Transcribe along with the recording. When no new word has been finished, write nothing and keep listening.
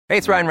Hey,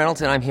 it's Ryan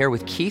Reynolds, and I'm here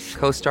with Keith,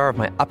 co-star of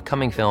my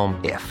upcoming film,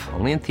 If,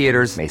 only in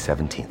theaters May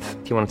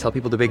 17th. Do you want to tell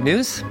people the big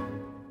news?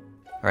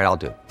 All right, I'll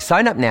do it.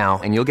 Sign up now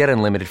and you'll get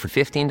unlimited for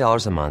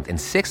 $15 a month and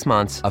 6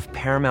 months of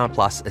Paramount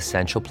Plus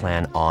Essential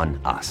Plan on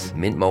us.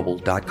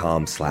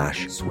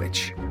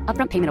 MintMobile.com/switch.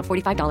 Upfront payment of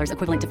 $45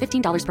 equivalent to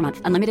 $15 per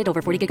month. Unlimited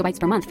over 40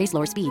 gigabytes per month. Face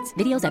lower speeds.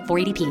 Videos at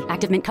 480p.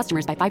 Active Mint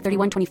customers by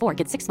 531.24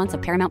 get 6 months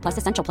of Paramount Plus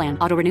Essential Plan.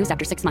 Auto renews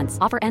after 6 months.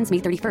 Offer ends May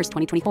 31st,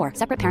 2024.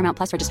 Separate Paramount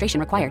Plus registration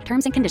required.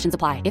 Terms and conditions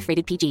apply if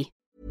rated PG.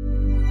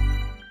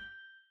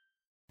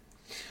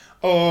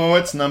 Oh,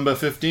 it's number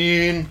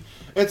 15.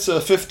 It's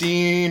a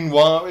 15.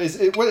 What is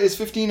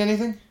 15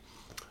 anything?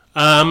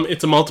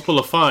 It's a multiple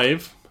of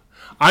 5.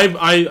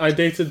 I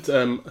dated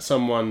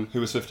someone Who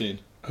was 15?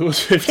 who was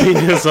 15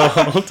 years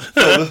old. It's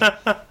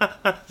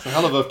a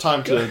hell of a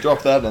time to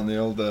drop that on the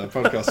old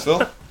podcast,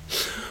 Phil.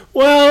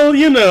 Well,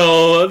 you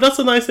know, that's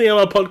the nice thing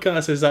about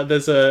podcasts is that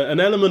there's an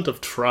element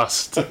of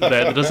trust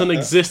that doesn't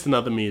exist in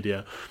other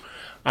media.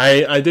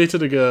 I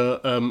dated a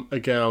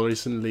girl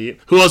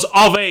recently who was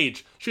of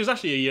age. She was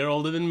actually a year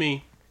older than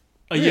me.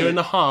 A year and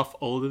a half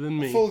older than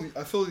me. A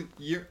full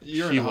year and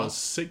a half. She was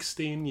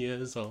 16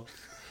 years old.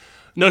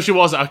 No, she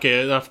wasn't.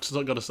 Okay, I've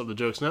got to stop the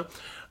jokes now.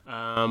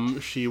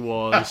 She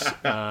was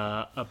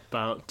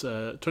about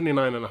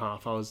 29 and a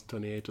half. I was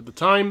 28 at the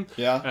time.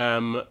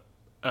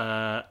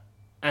 Yeah.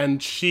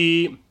 And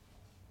she,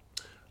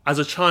 as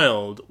a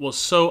child, was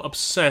so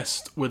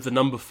obsessed with the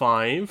number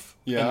 5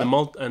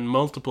 and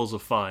multiples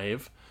of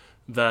 5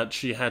 that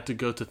she had to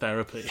go to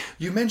therapy.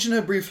 You mentioned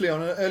her briefly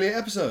on an earlier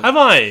episode. Have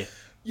I?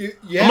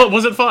 Yeah.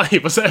 Was it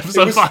 5? Was it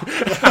episode 5? I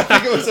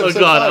think it was episode oh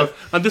God!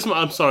 5.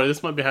 I'm sorry.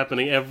 This might be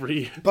happening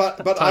every. But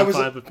time I was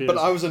 5 appears.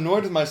 I was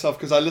annoyed with myself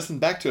because I listened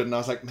back to it and I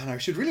was like, man, I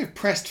should really have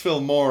pressed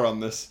Phil more on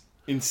this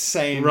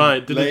insane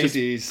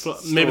ladies.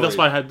 Maybe that's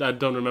story. why I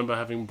don't remember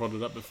having brought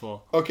it up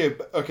before. Okay.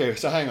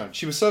 So hang on.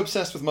 She was so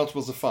obsessed with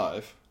multiples of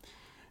 5,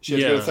 she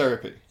had to go to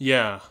therapy.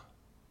 Yeah.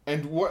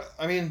 And what?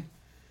 I mean,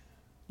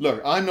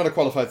 look, I'm not a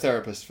qualified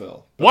therapist,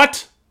 Phil.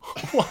 What?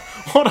 What?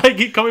 I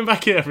keep coming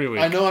back here every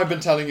week. I know I've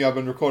been telling you I've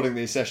been recording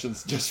these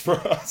sessions just for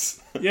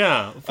us.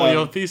 Yeah, for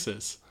your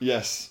thesis.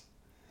 Yes.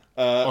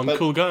 On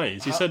cool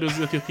guys. You said it was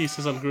with your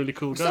thesis on really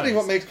cool guys. Studying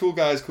what makes cool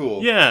guys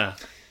cool. Yeah.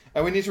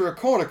 And we need to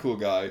record a cool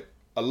guy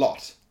a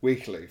lot,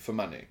 weekly, for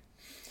money.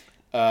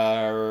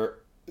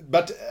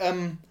 But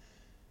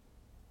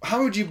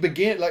how would you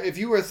begin? Like, if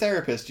you were a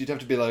therapist, you'd have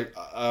to be like,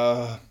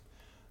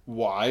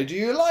 why do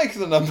you like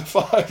the number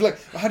 5?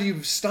 Like, how do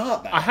you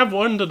start that? I have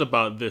wondered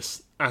about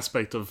this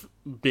aspect of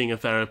being a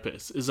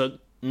therapist. Is that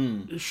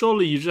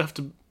surely you just have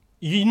to,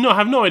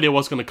 have no idea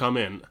what's going to come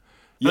in.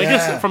 And I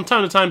guess from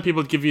time to time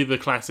people give you the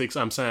classics,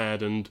 I'm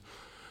sad and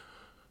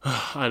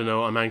I don't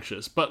know, I'm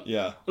anxious. But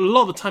a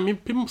lot of the time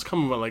people must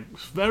come with like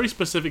very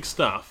specific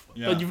stuff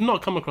that you've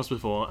not come across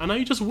before. And are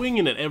you just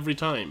winging it every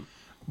time?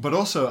 But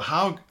also,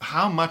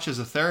 how much as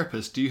a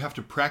therapist do you have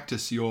to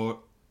practice your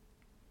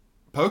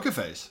poker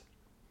face?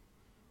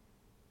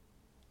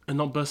 And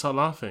not burst out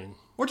laughing.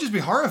 Or just be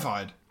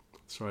horrified.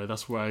 Sorry,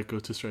 that's where I go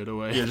to straight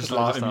away. Yeah, just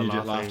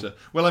immediate laughter.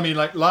 Well, I mean,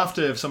 like,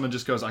 laughter if someone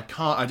just goes,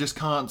 I just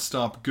can't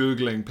stop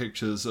Googling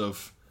pictures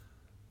of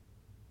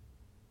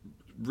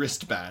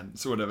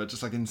wristbands or whatever,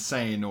 just like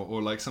insane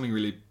or like something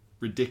really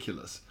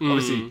ridiculous.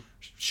 Obviously,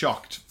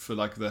 shocked for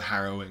like the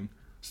harrowing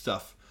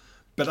stuff.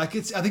 But like,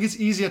 I think it's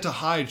easier to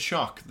hide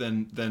shock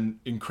than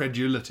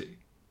incredulity.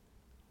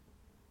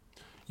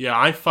 Yeah,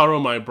 I furrow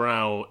my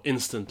brow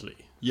instantly.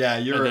 Yeah,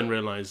 and then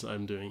realize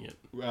I'm doing it.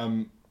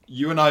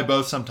 You and I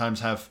both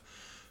sometimes have,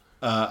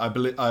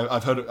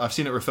 I've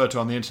seen it referred to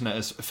on the internet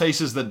as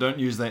faces that don't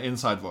use their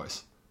inside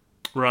voice.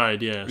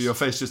 Right. Yes. Your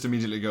face just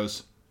immediately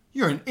goes,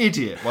 "You're an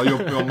idiot," while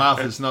your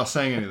mouth is not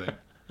saying anything,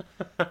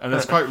 and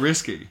it's quite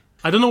risky.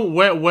 I don't know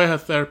where her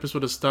therapist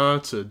would have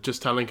started,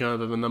 just telling her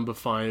that the number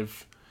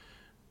 5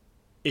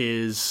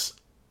 is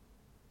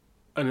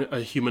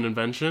a human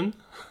invention.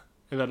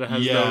 And that it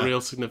has no real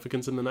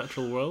significance in the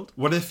natural world.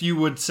 What if you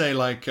would say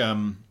like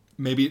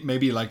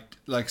maybe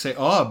like say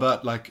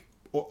but like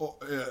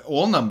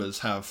all numbers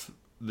have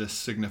this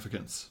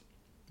significance,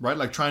 right?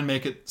 Like try and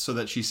make it so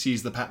that she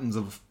sees the patterns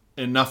of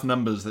enough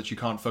numbers that she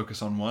can't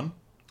focus on one.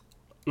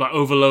 Like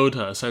overload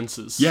her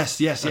senses. Yes.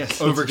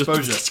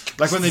 Overexposure.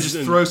 Like when they just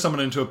throw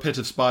someone into a pit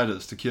of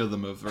spiders to cure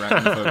them of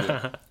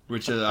arachnophobia,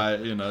 which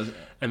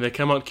and they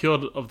come out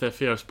cured of their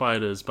fear of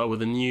spiders, but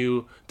with a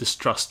new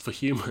distrust for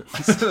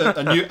humans.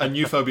 a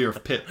new phobia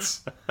of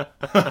pits.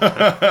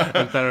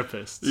 And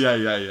therapists.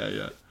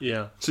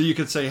 Yeah. So you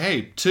could say,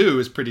 hey, 2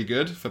 is pretty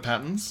good for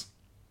patterns.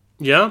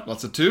 Yeah.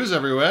 Lots of 2s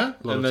everywhere.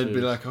 And they'd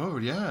be like, oh,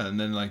 yeah. And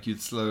then like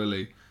you'd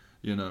slowly,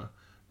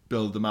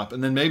 build them up.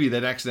 And then maybe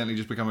they'd accidentally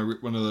just become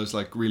one of those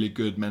like really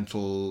good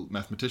mental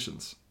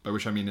mathematicians. By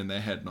which I mean in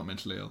their head, not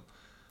mentally ill.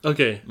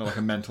 Okay. Not like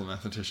a mental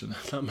mathematician.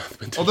 That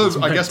mathematician.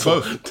 Although I guess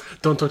both.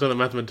 Don't talk to the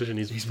mathematician.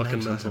 He's fucking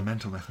mental. That's a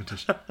mental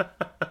mathematician.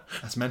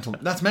 That's mental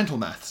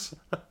maths.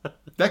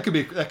 That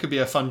could be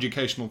a fun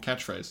educational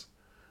catchphrase.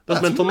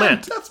 That's mental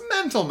math. That's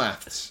mental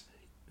maths.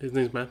 His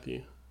name's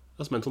Matthew.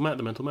 That's mental math.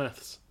 The mental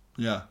maths.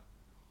 Yeah.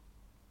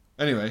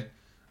 Anyway,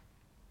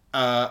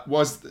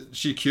 Was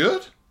she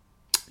cured?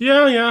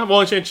 Yeah.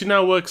 Well, she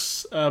now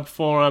works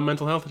for a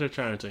mental health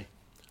charity.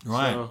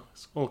 Right. So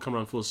it's all come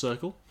around full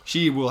circle.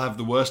 She will have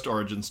the worst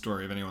origin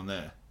story of anyone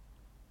there.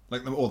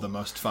 Or the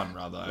most fun,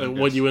 rather.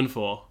 What are you in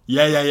for?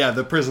 Yeah.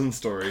 The prison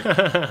story.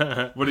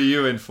 What are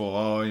you in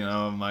for?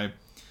 Oh, my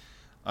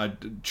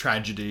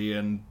tragedy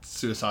and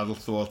suicidal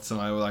thoughts,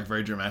 and I were like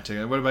very dramatic.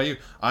 And what about you?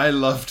 I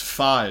loved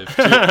Five.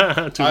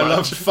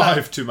 Loved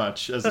Five too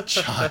much as a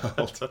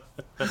child.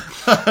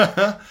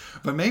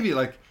 But maybe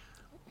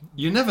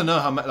you never know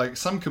how much.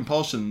 Some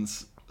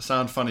compulsions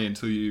sound funny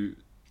until you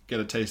get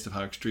a taste of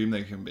how extreme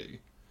they can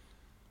be.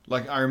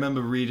 I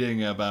remember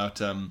reading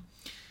about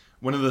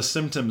one of the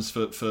symptoms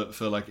for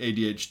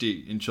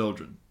ADHD in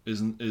children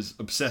is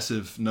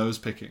obsessive nose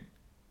picking,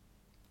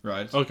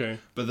 right? Okay.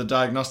 But the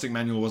diagnostic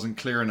manual wasn't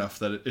clear enough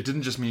that it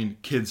didn't just mean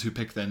kids who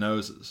pick their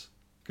noses,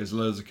 because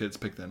loads of kids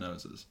pick their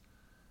noses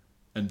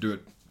and do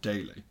it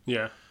daily.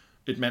 Yeah.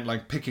 It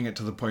meant picking it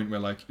to the point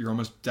where you're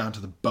almost down to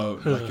the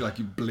bone, like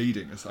you're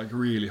bleeding. It's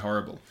really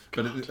horrible.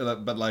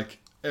 But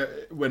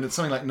when it's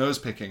something like nose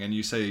picking and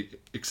you say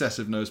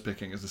excessive nose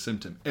picking is a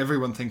symptom,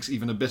 everyone thinks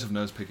even a bit of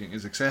nose picking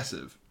is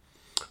excessive.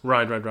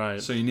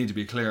 Right. So you need to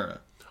be clearer.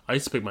 I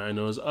used to pick my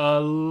nose a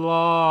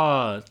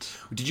lot.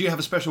 Did you have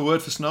a special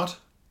word for snot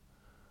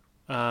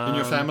in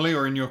your family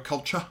or in your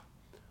culture?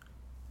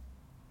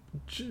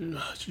 Did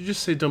you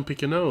just say don't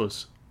pick your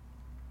nose?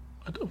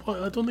 I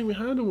don't think we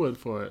had a word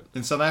for it.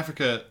 In South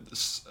Africa,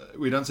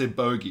 we don't say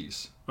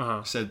bogies.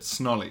 Uh-huh. We said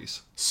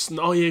snollies.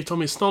 Oh yeah, you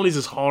told me snollies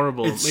is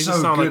horrible. It's it makes so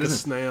it sound good, like a isn't it?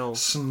 snail.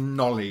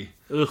 Snolly.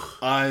 Ugh.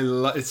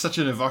 It's such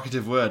an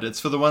evocative word. It's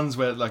for the ones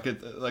where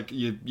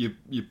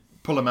you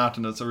pull them out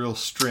and it's a real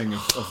string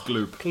of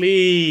gloop.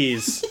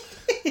 Please.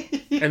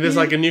 And there's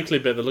a nuclear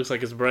bit that looks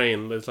like his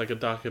brain. There's a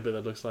darker bit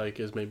that looks like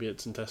maybe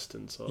its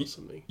intestines or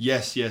something.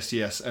 Yes.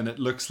 And it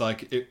looks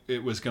like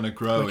it was going to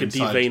grow like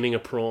inside. deveining a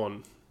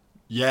prawn.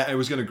 Yeah, it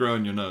was going to grow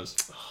in your nose.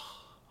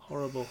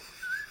 Horrible.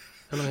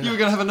 You were going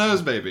to have a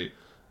nose baby.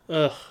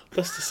 Ugh,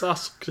 that's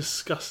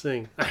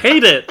disgusting. I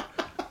hate it.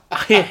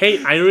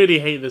 I really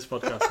hate this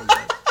podcast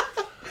sometimes.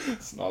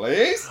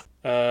 Snollies.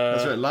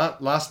 That's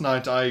right. Last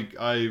night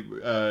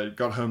I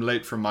got home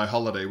late from my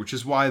holiday, which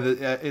is why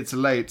it's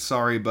late.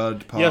 Sorry,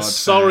 Pod. Yes,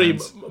 sorry,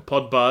 fans.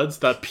 Pod Buds,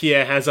 that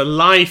Pierre has a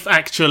life,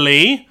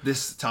 actually.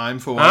 This time,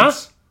 for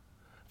once.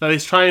 That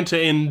he's trying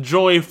to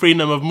enjoy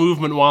freedom of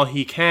movement while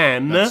he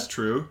can. That's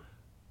true.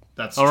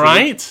 That's all true.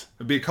 right.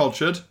 Be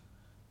cultured.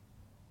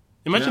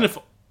 Imagine if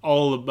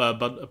all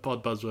the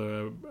Pod Buds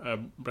were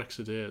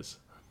Brexiteers.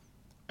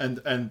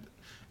 And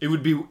it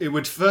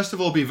would first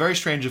of all be very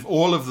strange if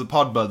all of the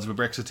Pod Buds were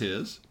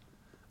Brexiteers,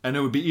 and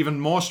it would be even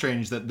more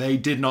strange that they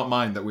did not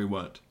mind that we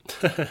weren't.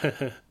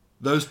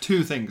 Those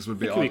two things would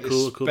be odd. It'd be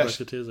cool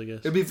Brexiteers, I guess.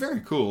 It'd be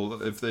very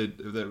cool if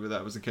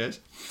that was the case.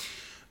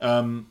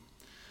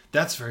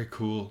 That's very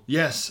cool.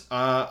 Yes.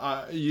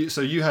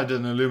 So you had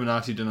an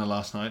Illuminati dinner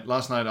last night.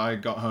 Last night I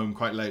got home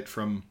quite late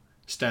from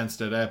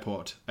Stansted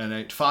Airport and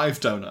ate 5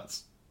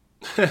 donuts,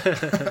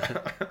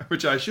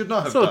 which I should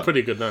not have done. Still a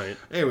pretty good night.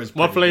 It was.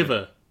 What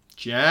flavour? Good.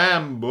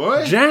 Jam,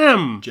 boy.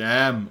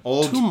 Jam.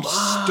 Old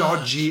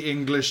stodgy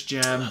English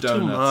jam donuts. Too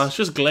much.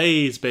 Just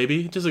glaze,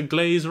 baby. Just a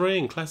glaze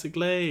ring. Classic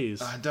glaze.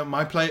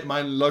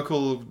 My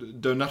local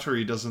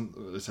donuttery doesn't.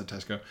 It's at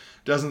Tesco.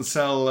 Doesn't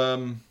sell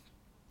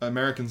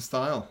American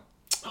style.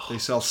 They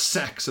sell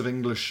sacks of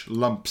English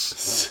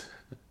lumps.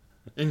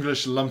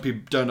 English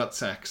lumpy donut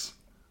sacks.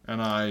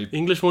 And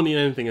English won't eat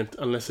anything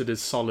unless it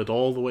is solid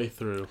all the way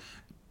through.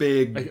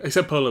 Big.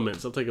 Except Polo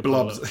Mints. I'll take a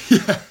blobs.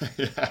 Polo.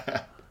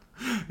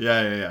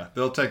 Yeah.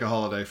 They'll take a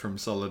holiday from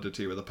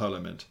solidity with a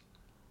Polo Mint.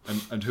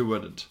 And who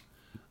wouldn't?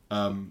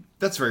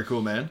 That's very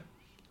cool, man.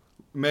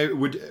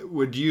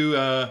 Would you...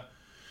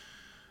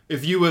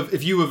 if you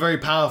were very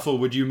powerful,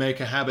 would you make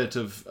a habit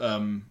of...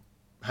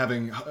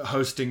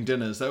 hosting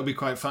dinners? That would be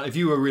quite fun. If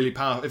you were really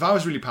powerful, if I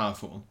was really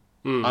powerful,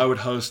 I would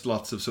host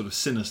lots of sort of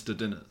sinister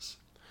dinners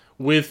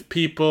with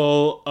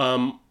people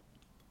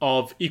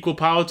of equal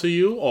power to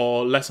you,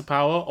 or lesser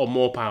power, or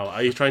more power.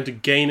 Are you trying to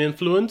gain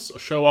influence or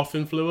show off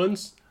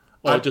influence,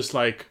 or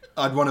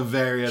I'd want to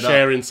vary it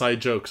share up.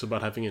 inside jokes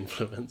about having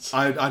influence?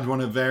 I'd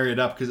want to vary it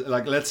up because,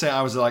 let's say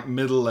I was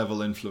middle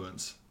level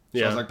influence.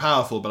 So I was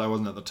powerful, but I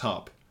wasn't at the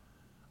top.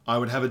 I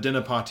would have a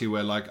dinner party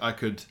where I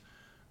could.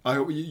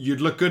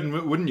 You'd look good,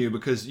 wouldn't you?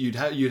 Because you'd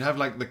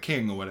have the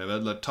king or whatever,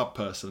 the top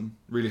person,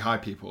 really high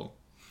people,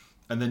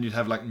 and then you'd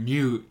have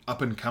new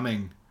up and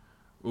coming,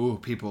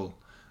 people,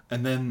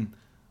 and then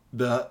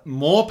the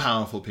more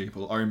powerful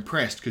people are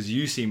impressed because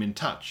you seem in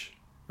touch,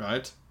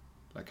 right?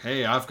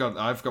 Hey, I've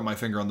got my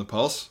finger on the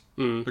pulse.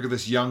 Look at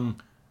this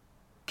young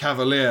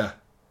cavalier,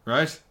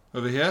 right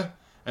over here,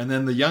 and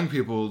then the young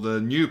people, the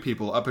new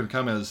people, up and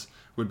comers,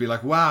 would be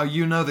wow,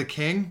 you know the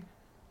king.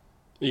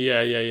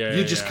 Yeah.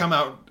 You just come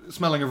out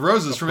smelling of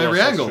roses from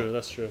every angle.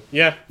 That's true.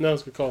 Yeah, no,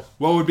 that's a good call.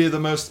 What would be the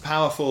most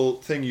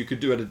powerful thing you could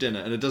do at a dinner?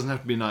 And it doesn't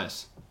have to be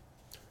nice.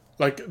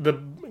 A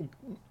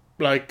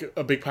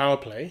big power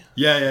play.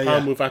 Yeah.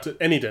 Power move at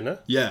any dinner.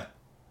 Yeah.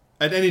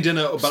 At any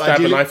dinner. But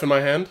Stab a knife in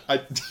my hand.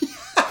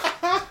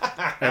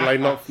 and like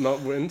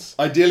not wince.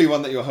 Ideally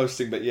one that you're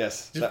hosting, but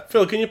yes.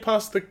 Phil, can you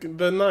pass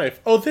the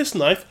knife? Oh, this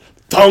knife.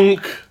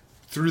 Thunk!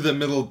 Through the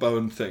middle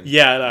bone thing.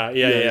 Yeah.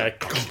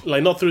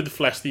 Like not through the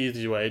flesh the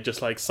easy way,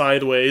 just like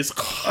sideways.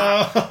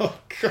 Oh,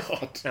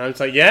 God. And it's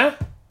like, yeah?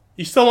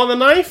 You still want the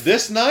knife?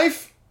 This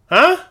knife?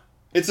 Huh?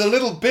 It's a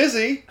little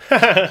busy.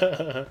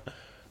 Oh,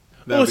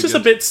 it's just a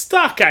bit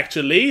stuck,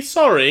 actually.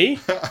 Sorry.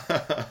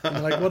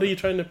 And like, what are you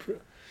trying to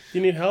prove? You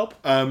need help?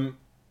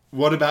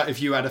 What about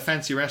if you had a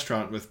fancy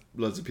restaurant with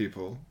loads of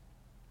people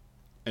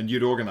and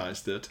you'd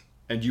organised it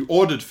and you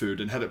ordered food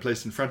and had it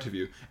placed in front of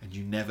you and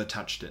you never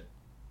touched it?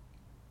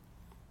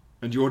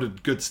 And you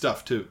ordered good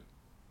stuff too.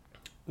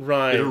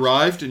 Right. It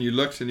arrived and you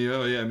looked and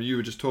you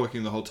were just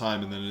talking the whole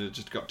time and then it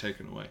just got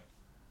taken away.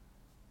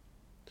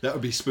 That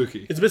would be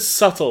spooky. It's a bit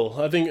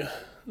subtle. I think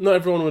not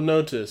everyone would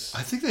notice.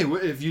 I think they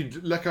would. If you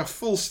like a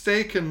full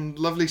steak and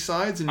lovely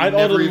sides and I'd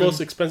order the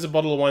most expensive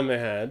bottle of wine they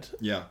had.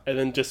 Yeah. And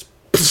then just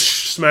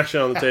smash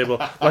it on the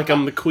table like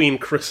I'm the queen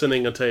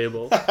christening a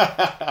table.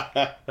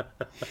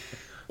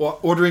 Or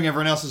ordering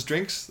everyone else's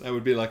drinks. That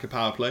would be like a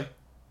power play.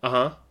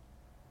 Uh-huh.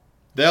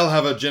 They'll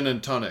have a gin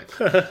and tonic.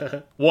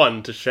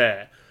 One to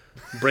share.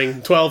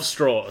 Bring 12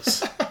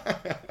 straws.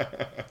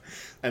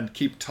 And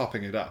keep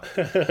topping it up.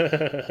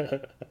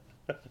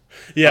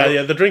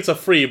 Yeah, the drinks are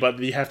free, but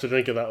you have to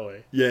drink it that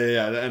way.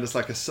 Yeah, and it's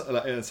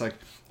like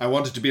I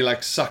want it to be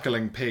like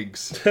suckling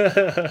pigs.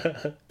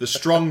 The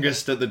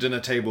strongest at the dinner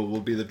table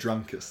will be the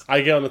drunkest.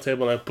 I get on the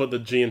table and I put the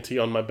G&T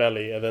on my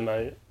belly, and then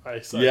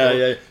I say,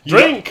 yeah.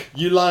 Drink!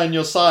 You lie on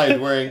your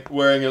side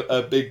wearing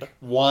a big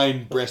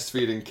wine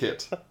breastfeeding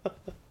kit.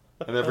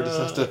 And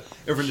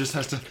everyone just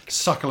has to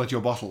suckle at your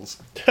bottles.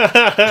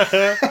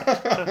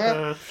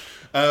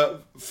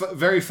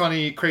 Very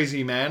funny,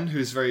 crazy man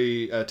who's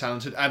very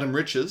talented. Adam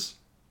Riches.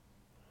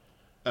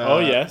 Oh,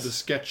 yes. The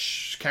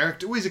sketch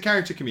character. Well, he's a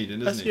character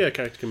comedian, isn't he? Yeah,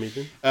 character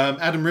comedian.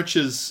 Adam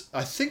Riches,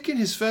 I think in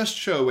his first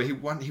show where he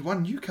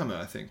won Newcomer,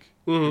 I think.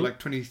 Mm-hmm. Like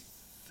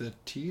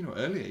 2013 or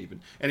earlier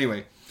even.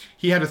 Anyway,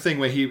 he had a thing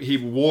where he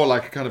wore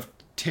like a kind of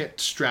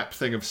tit strap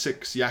thing of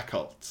 6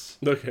 Yakults.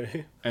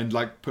 Okay. And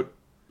like put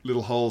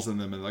little holes in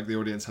them and like the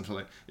audience had to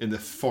like, in the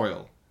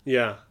foil.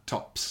 Yeah.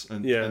 Tops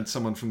and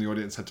someone from the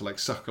audience had to like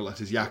suckle at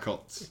his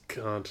Yakults.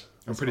 God,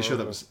 I'm pretty sure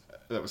that was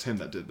him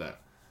that did that,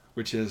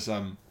 which is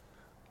ugh.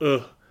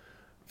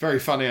 Very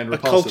funny and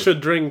repulsive. A cultured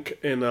drink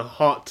in a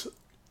hot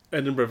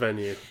Edinburgh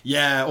venue.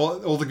 Yeah,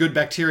 all the good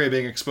bacteria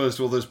being exposed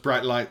to all those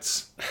bright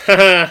lights,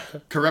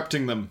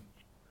 corrupting them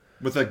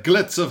with the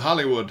glitz of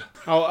Hollywood.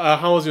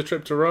 How was your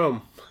trip to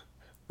Rome?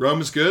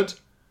 Rome is good.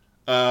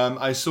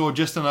 I saw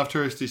just enough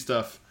touristy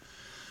stuff.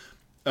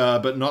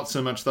 But not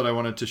so much that I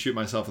wanted to shoot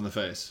myself in the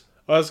face.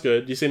 Oh, that's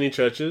good. You see any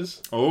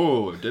churches?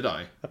 Oh, did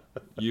I?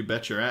 You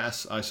bet your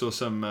ass. I saw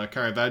some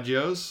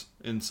Caravaggios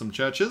in some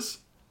churches.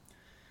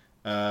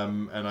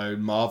 And I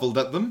marvelled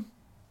at them.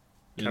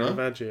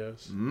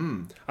 Caravaggios.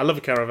 I love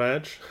a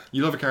Caravage.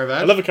 You love a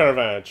Caravage? I love a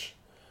Caravage.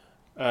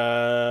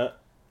 A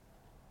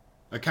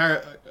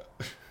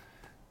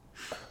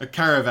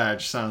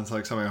Caravage sounds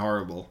like something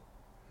horrible.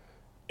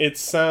 It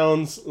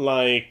sounds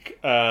like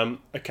a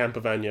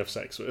camper van you have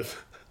sex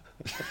with.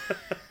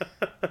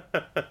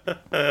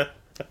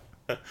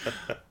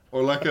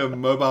 Or like a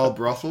mobile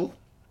brothel.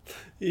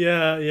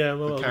 Yeah,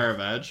 mobile. A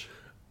Caravage.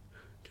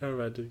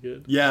 Caravage is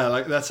good. Yeah,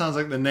 like that sounds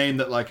like the name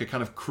that like a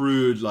kind of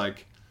crude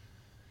like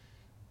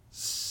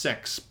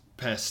sex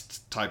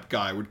pest type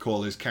guy would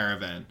call his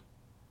caravan.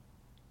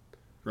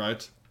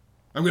 Right?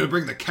 I'm going to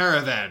bring the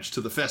Caravage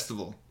to the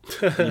festival.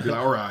 And you'd be like,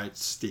 all right,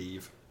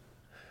 Steve.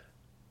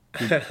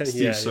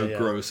 Steve's so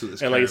gross with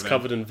this and caravan. like it's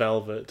covered in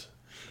velvet.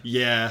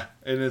 Yeah,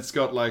 and it's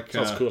got like...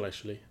 Sounds cool,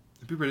 actually.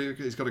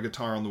 He's got a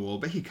guitar on the wall,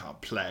 but he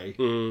can't play.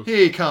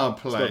 He can't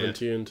play It's not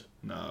tuned.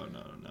 No.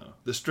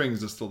 The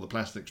strings are still the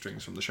plastic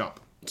strings from the shop.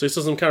 So you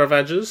saw some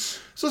Caravaggers?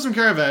 Saw some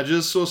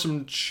Caravaggers, saw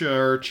some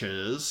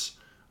churches.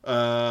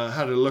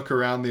 Had a look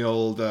around the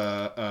old...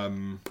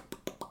 the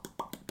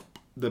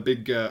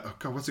big... oh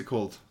God, what's it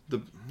called?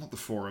 Not the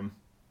Forum.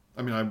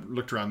 I mean, I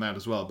looked around that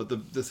as well, but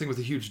the thing with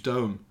the huge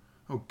dome.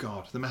 Oh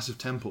God, the massive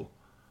temple.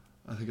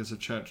 I think it's a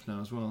church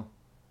now as well.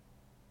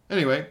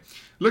 Anyway,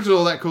 looked at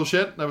all that cool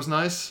shit. That was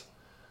nice.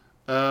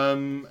 That's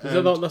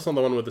not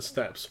the one with the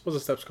steps. What's the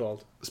steps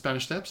called?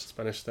 Spanish Steps?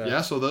 Spanish Steps. Yeah,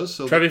 I saw those.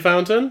 Trevi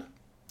Fountain?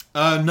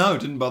 No,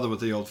 didn't bother with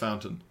the old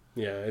fountain.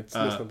 Yeah, it's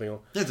something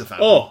else. It's a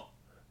fountain. Oh!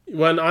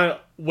 When I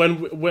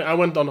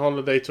went on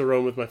holiday to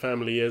Rome with my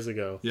family years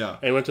ago. Yeah.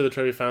 I went to the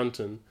Trevi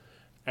Fountain.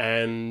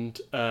 And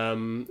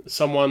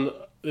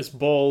this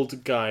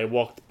bald guy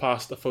walked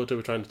past a photo we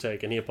were trying to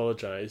take, and he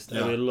apologized.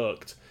 And we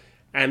looked.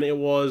 And it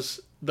was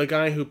the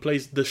guy who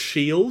plays The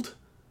Shield.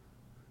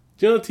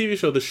 Do you know the TV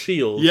show The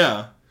Shield?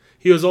 Yeah.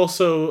 He was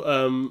also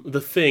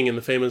the Thing in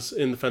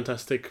the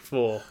Fantastic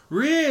Four.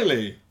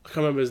 Really? I can't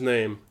remember his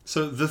name.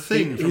 So the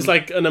Thing. He's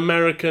like an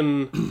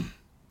American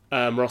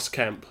Ross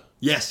Kemp.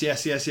 Yes.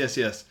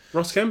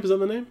 Ross Kemp, is that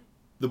the name?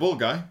 The bald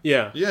guy?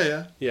 Yeah.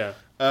 Yeah.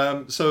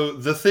 So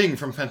the Thing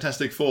from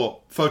Fantastic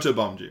Four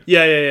photobombed you.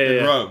 Yeah.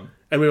 In Rome.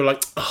 And we were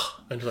like, oh,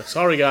 and he was like,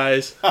 sorry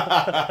guys.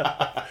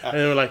 And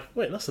they were like,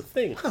 wait, that's the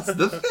thing. That's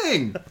the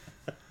thing.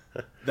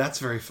 That's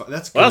very fun.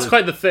 That's good. Well, that's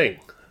quite the thing.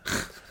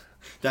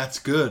 That's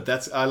good.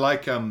 I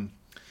like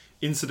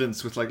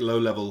incidents with like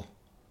low-level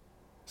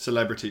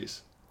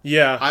celebrities.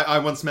 Yeah. I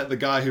once met the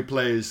guy who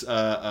plays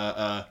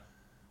Edmure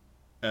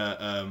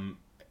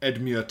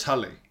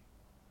Tully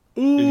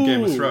in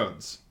Game of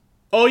Thrones.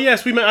 Oh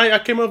yes, we met. I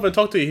came over and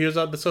talked to you. He was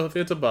at the Soho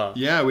Theatre Bar.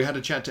 Yeah, we had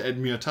a chat to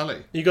Edmure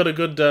Tully. You got a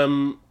good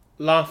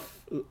laugh.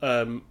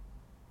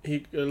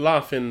 He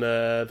laugh in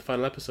the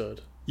final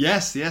episode.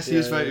 Yes, he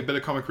was a bit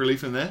of comic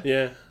relief in there.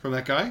 Yeah, from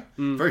that guy.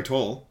 Very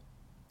tall.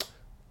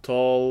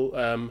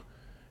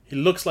 He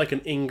looks like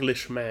an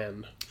English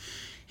man.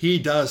 He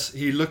does.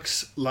 He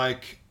looks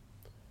like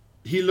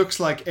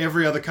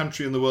every other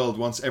country in the world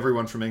wants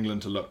everyone from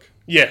England to look.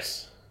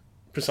 Yes,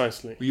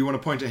 precisely. You want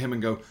to point at him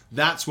and go,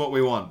 "That's what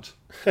we want."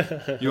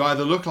 You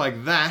either look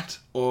like that,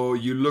 or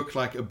you look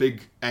like a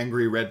big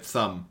angry red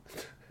thumb,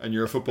 and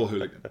you're a football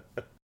hooligan.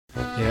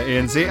 Here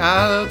in the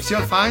Alps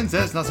you'll find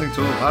there's nothing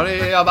to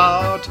worry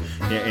about.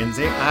 Here in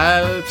the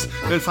Alps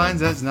you'll find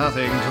there's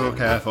nothing to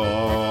care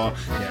for.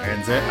 Here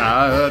in the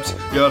Alps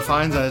you'll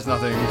find there's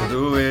nothing to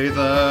do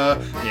either.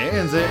 Here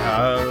in the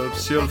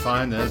Alps you'll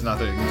find there's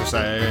nothing to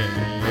say.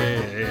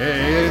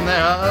 In the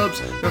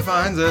Alps you'll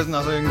find there's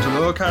nothing to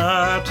look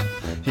at.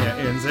 Here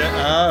in the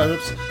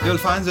Alps you'll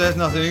find there's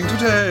nothing to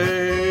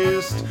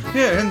taste.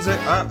 Here in the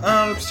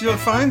Alps you'll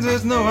find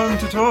there's no one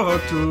to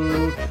talk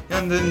to.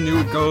 And then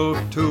you go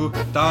to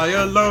die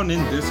alone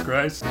in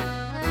disgrace.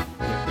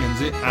 Here in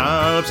the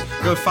Alps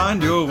you'll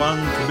find you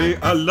want to be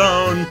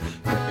alone.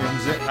 Here in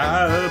the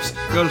Alps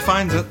you'll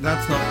find that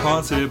that's not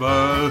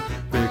possible.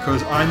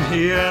 Because I'm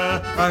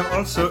here, I'm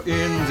also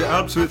in the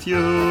Alps with you.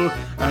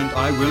 And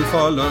I will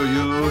follow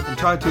you and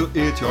try to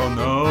eat your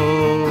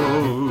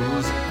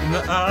nose. In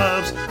the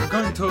Alps, I'm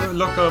going to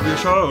look over your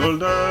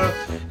shoulder.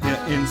 Here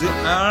in the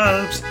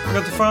Alps, I'm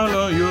going to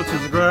follow you to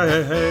the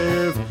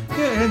grave.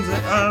 Here in the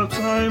Alps,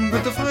 I'm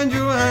going to find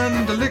you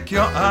and lick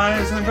your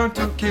eyes. I'm going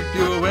to keep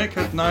you awake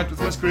at night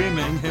with my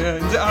screaming here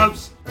in the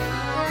Alps.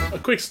 A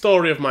quick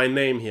story of my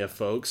name here,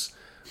 folks.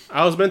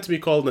 I was meant to be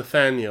called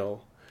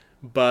Nathaniel,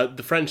 but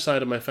the French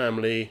side of my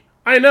family...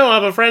 I know I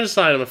have a French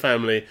side of my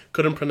family.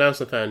 Couldn't pronounce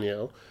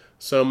Nathaniel.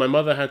 So my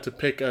mother had to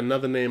pick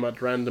another name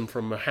at random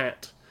from a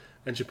hat.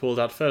 And she pulled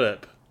out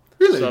Philip.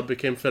 Really? So I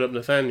became Philip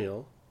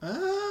Nathaniel.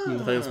 Ah.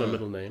 Nathaniel's my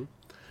middle name.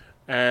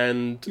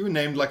 And... You were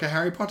named like a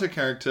Harry Potter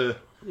character.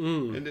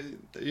 You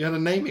had a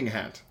naming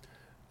hat.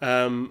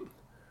 I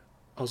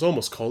was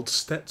almost called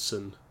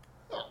Stetson.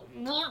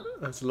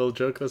 That's a little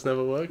joke that's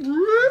never worked.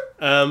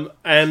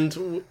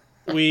 And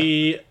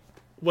we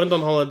went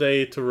on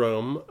holiday to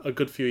Rome a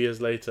good few years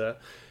later.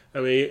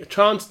 And we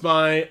chanced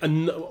by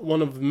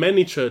one of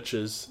many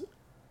churches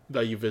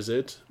that you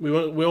visit. We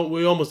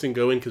almost didn't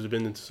go in because we've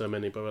been into so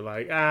many, but we're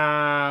like,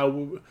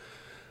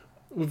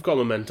 we've got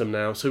momentum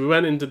now. So we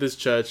went into this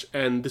church,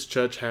 and this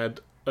church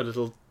had a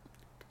little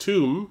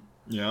tomb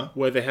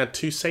where they had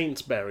two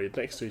saints buried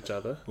next to each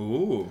other.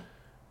 Ooh.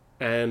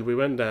 And we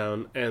went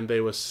down, and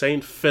they were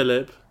Saint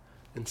Philip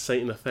and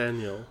Saint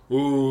Nathaniel.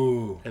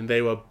 Ooh. And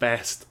they were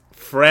best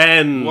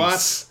friends.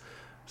 What?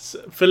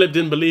 Philip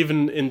didn't believe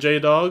in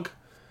J-Dog.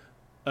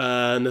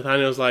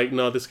 Nathaniel was like,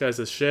 no, this guy's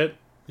a shit.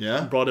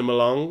 Yeah. Brought him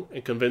along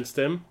and convinced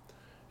him.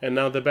 And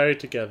now they're buried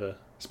together.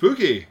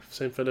 Spooky.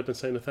 Saint Philip and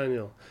Saint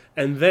Nathaniel.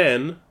 And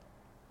then,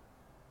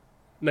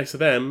 next to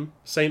them,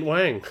 Saint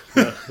Wang.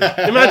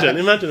 Imagine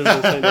if it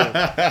was Saint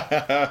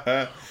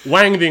Wang.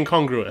 Wang the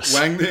incongruous.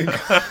 The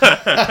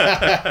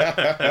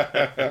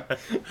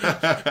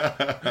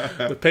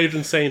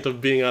patron saint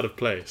of being out of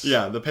place.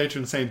 Yeah, the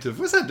patron saint of...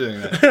 What's that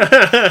doing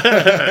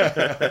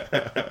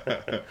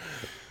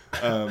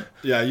there?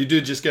 Yeah, you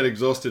do just get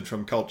exhausted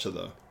from culture,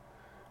 though.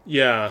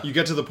 Yeah. You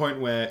get to the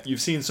point where you've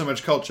seen so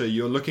much culture,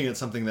 you're looking at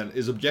something that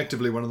is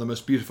objectively one of the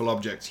most beautiful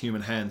objects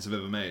human hands have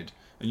ever made.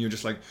 And you're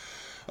just like,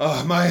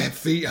 oh, my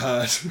feet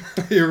hurt.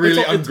 You're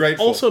really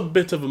ungrateful. It's also a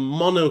bit of a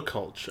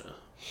monoculture.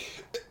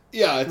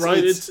 Yeah,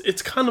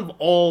 it's kind of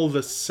all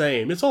the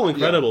same. It's all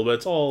incredible, but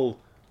it's all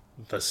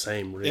the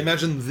same, really.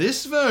 Imagine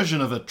this version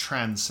of a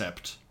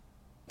transept.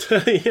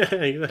 Yeah,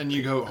 exactly. And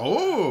you go,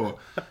 oh.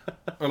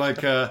 Or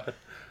like...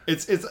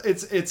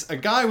 It's a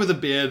guy with a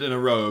beard and a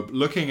robe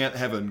looking at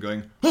heaven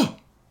going, oh,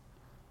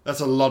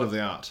 that's a lot of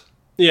the art.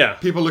 Yeah.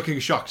 People looking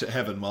shocked at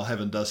heaven while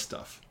heaven does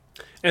stuff.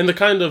 And the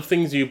kind of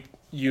things you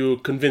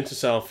convince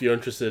yourself you're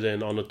interested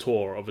in on a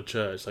tour of a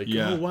church. Like,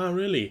 oh, wow,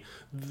 really?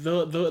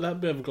 That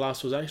bit of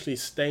glass was actually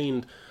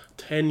stained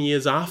 10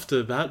 years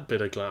after that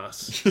bit of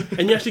glass.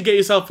 And you actually get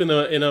yourself in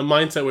a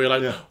mindset where you're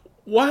like,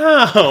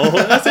 wow,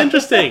 that's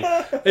interesting.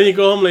 And you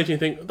go home later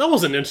and you think, that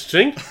wasn't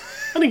interesting.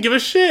 I didn't give a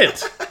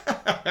shit.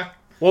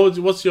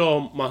 What's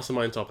your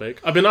mastermind topic?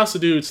 I've been asked to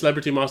do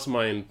Celebrity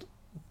Mastermind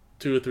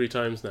 2 or 3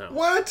 times now.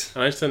 What?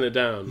 And I just turned it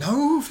down.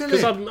 No, Philip.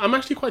 Because I'm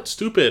actually quite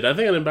stupid. I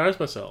think I'd embarrass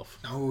myself.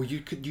 No, you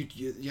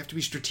have to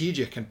be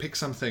strategic and pick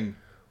something.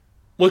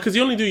 Well, because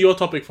you only do your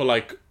topic for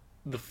like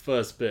the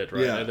first bit,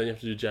 right? Yeah. And then you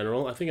have to do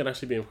general. I think it'd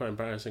actually be quite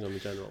embarrassing on the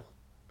general.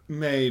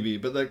 Maybe,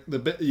 but like the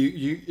bit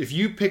you if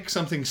you pick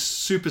something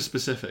super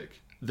specific,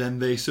 then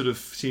they sort of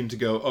seem to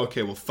go,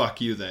 okay, well, fuck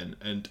you then,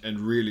 and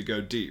really go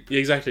deep. Yeah,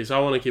 exactly. So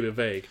I want to keep it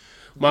vague.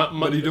 But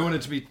you don't want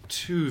it to be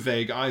too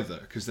vague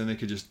either, because then they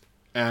could just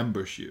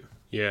ambush you.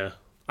 Yeah,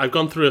 I've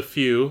gone through a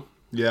few.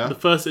 Yeah. The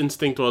first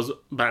instinct was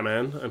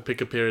Batman, and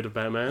pick a period of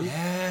Batman.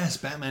 Yes,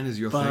 Batman is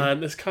your thing.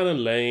 But it's kind of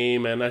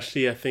lame, and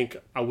actually I think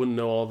I wouldn't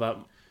know all that.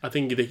 I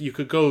think you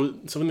could go,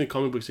 some of the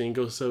comic books, you can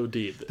go so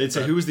deep. They'd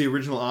say, who was the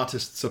original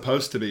artist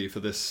supposed to be for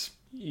this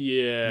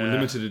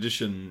limited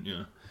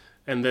edition,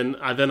 And then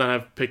I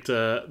have picked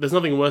there's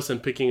nothing worse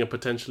than picking a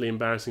potentially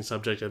embarrassing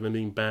subject and then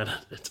being bad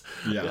at it.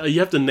 Yeah. You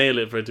have to nail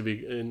it for it to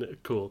be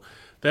cool.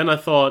 Then I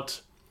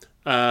thought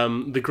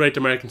the Great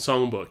American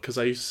Songbook, because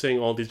I used to sing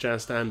all these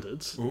jazz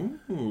standards.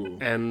 Ooh.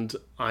 And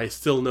I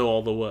still know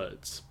all the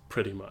words,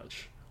 pretty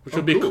much. Which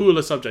would be a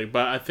cooler subject,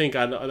 but I think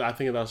that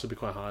would be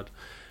quite hard.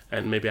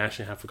 And maybe I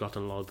actually have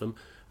forgotten a lot of them.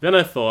 Then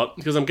I thought,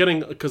 because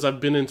I've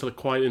been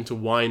quite into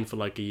wine for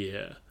like a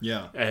year.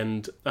 Yeah.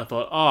 And I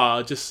thought,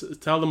 I'll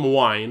just tell them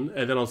wine,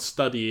 and then I'll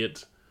study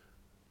it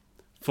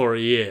for a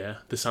year.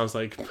 This sounds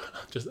like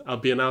I'll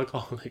be an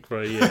alcoholic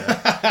for a year.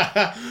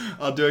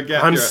 I'll do a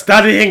gap I'm year.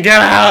 studying,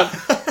 get out!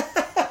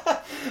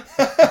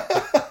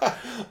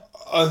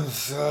 I'm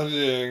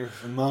studying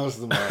for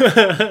Mastermind.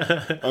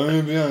 I'm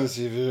going to be on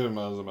TV with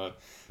Mastermind.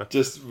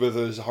 Just with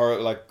those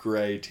horrible, like,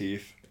 grey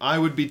teeth. I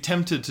would be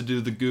tempted to do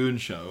the Goon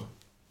Show.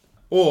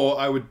 Or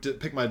I would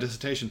pick my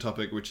dissertation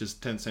topic, which is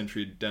 10th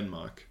century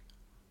Denmark.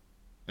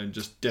 And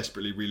just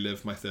desperately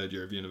relive my third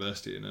year of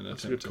university in an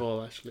attempt. That's a good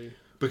call, actually.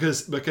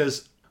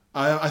 Because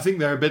I think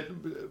they're a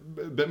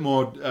bit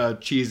more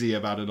cheesy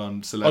about it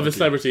on Celebrity. Oh, the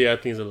Celebrity, I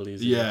think is a little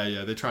easier.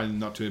 Yeah, they try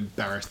not to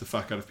embarrass the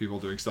fuck out of people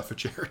doing stuff for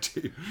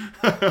charity.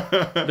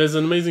 There's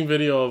an amazing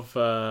video of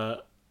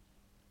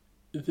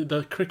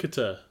the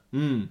cricketer.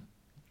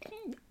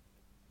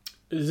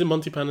 Is it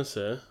Monty Python?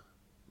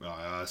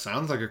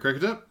 Sounds like a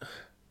cricketer.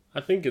 I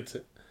think it's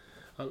it.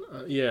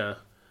 Yeah.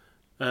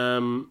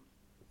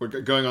 We're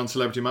going on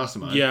Celebrity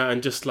Mastermind. Yeah,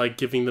 and just like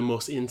giving the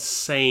most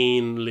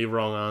insanely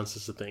wrong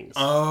answers to things.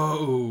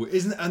 Oh,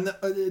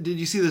 did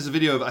you see there's a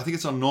video of, I think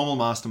it's on Normal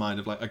Mastermind,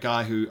 of like a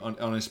guy who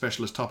on a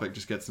specialist topic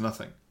just gets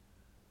nothing.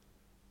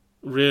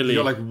 Really?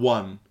 You got like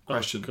one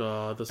question. Oh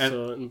god, that's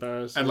so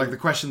embarrassing. And like the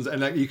questions,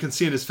 and like you can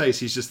see in his face,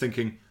 he's just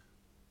thinking,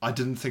 I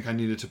didn't think I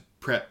needed to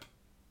prep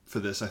for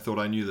this. I thought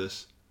I knew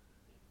this.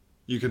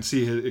 You can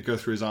see it go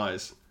through his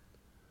eyes,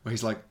 where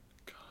he's like,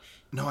 "Gosh,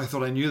 no, I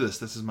thought I knew this.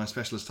 This is my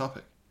specialist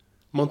topic."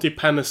 Monty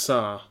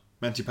Python.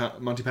 Monty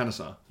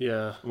Python.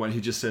 Yeah. When he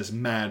just says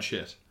mad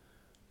shit.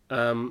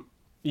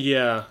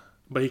 Yeah,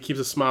 but he keeps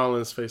a smile on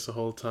his face the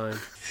whole time.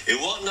 In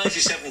what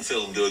 97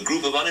 film do a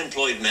group of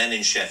unemployed men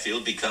in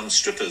Sheffield become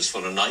strippers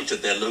for a night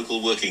at their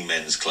local working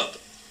men's club?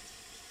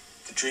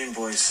 The Dream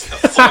Boys.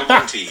 Full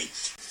Monty.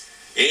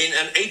 In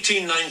an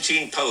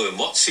 1819 poem,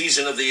 what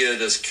season of the year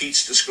does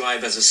Keats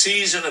describe as a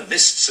season of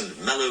mists and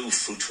mellow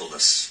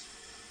fruitfulness?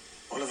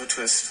 Oliver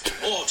Twist.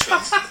 Autumn.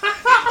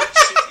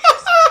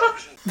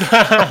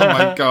 Oh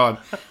my god.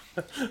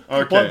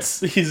 Okay. What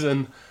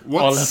season?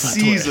 What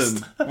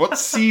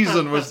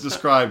season was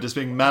described as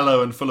being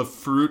mellow and full of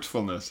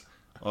fruitfulness?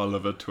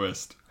 Oliver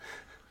Twist.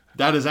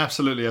 That is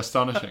absolutely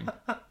astonishing.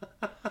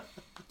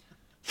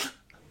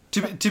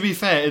 To be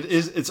fair,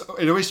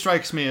 it always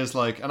strikes me as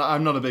like, and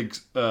I'm not a big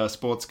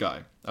sports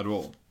guy at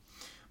all,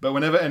 but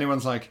whenever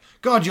anyone's like,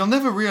 God, you'll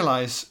never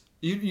realize,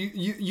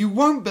 you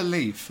won't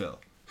believe, Phil,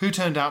 who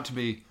turned out to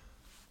be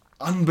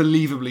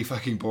unbelievably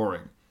fucking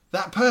boring.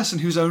 That person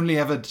who's only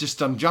ever just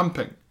done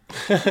jumping.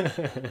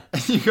 And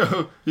you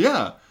go,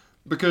 yeah,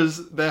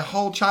 because their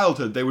whole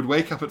childhood they would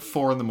wake up at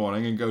 4 a.m.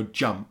 and go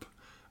jump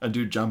and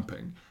do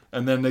jumping,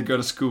 and then they'd go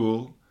to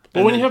school.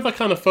 But when you have that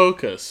kind of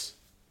focus,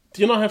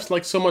 do you not have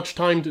like so much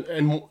time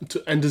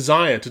and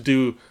desire to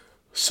do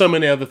so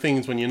many other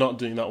things when you're not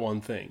doing that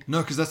one thing? No,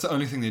 because that's the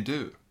only thing they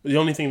do. The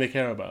only thing they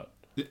care about.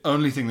 The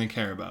only thing they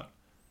care about.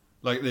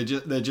 Like they're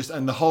just,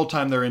 and the whole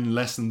time they're in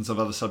lessons of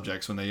other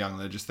subjects when they're young,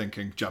 they're just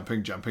thinking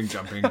jumping.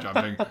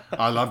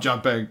 I love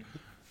jumping.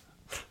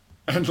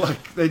 And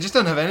like they just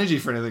don't have energy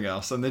for anything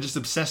else, and they're just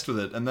obsessed with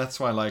it. And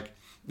that's why like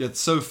it's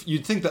so.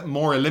 You'd think that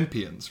more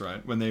Olympians,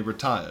 right, when they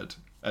retired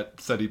at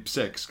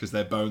 36, because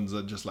their bones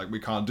are just like, we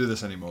can't do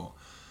this anymore.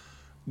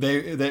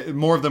 They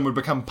more of them would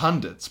become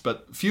pundits,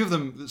 but so few of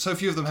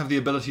them have the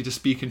ability to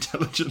speak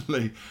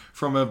intelligently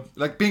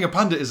being a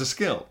pundit is a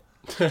skill.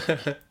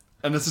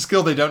 And it's a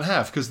skill they don't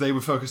have because they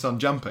were focused on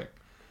jumping.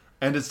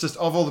 And it's just,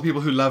 of all the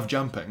people who love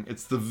jumping,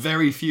 it's the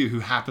very few who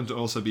happen to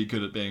also be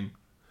good at being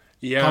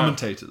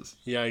commentators.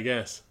 Yeah, I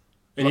guess.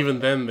 And even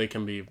then they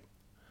can be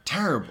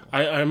terrible.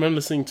 I remember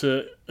listening to,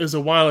 it was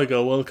a while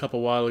ago, World Cup a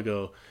while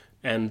ago,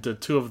 and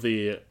two of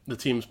the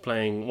teams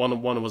playing,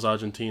 one was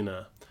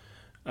Argentina.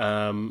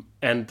 And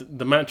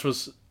the match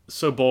was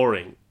so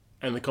boring,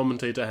 and the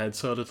commentator had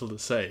so little to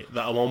say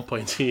that at one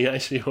point he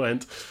actually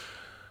went,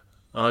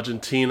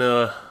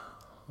 Argentina,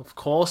 of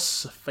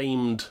course,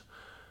 famed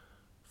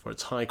for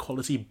its high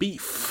quality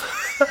beef.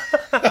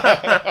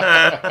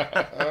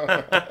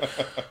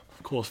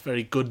 Of course,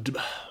 very good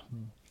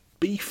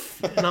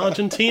beef in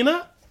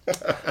Argentina.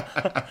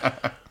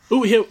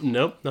 Oh, here,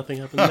 nope, nothing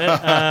happened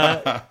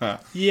there.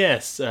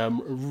 Yes,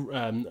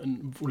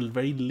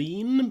 very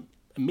lean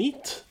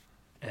meat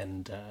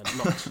and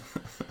not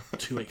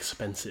too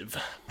expensive.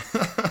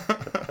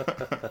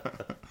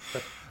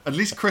 At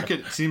least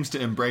cricket seems to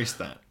embrace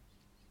that.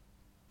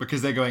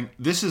 Because they're going,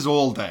 this is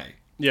all day.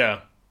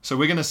 Yeah. So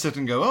we're going to sit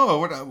and go,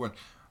 oh,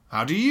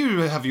 how do you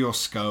have your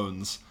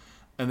scones?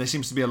 And there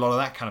seems to be a lot of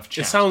that kind of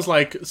chat. It sounds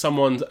like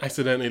someone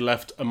accidentally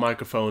left a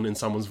microphone in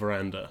someone's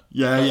veranda.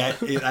 Yeah,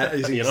 that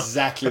is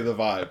exactly the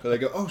vibe. They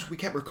go, oh, we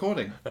kept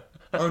recording.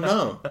 Oh,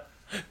 no.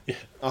 Yeah.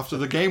 After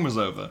the game was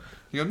over.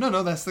 You go,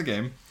 no, that's the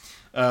game.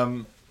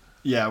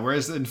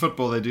 Whereas in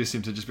football they do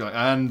seem to just be like,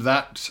 and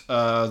that,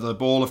 the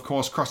ball, of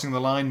course, crossing the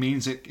line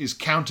means it is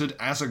counted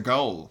as a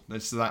goal.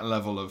 It's that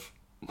level of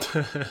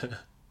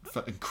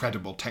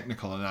incredible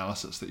technical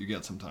analysis that you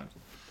get sometimes.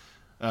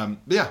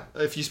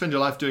 If you spend your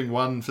life doing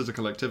one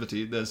physical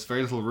activity, there's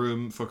very little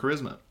room for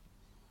charisma.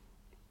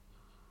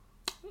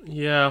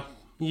 Yeah.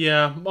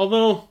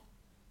 Although...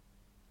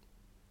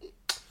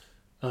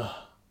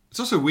 It's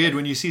also weird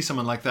when you see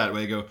someone like that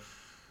where you go,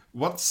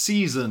 what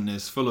season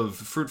is full of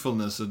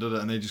fruitfulness?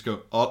 And they just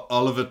go,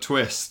 Oliver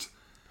Twist.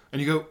 And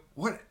you go,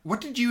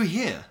 what did you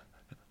hear?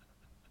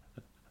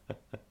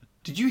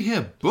 Did you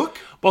hear book?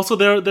 Also,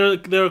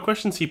 there are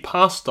questions he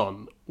passed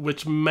on,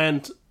 which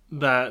meant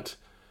that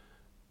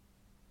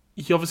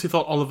he obviously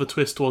thought Oliver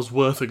Twist was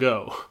worth a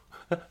go.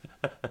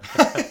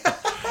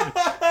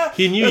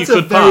 He knew he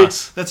could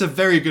pass. That's a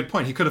very good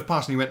point. He could have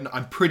passed and he went,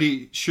 I'm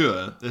pretty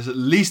sure there's at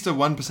least a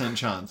 1%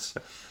 chance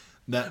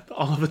that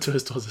Oliver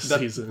Twist was a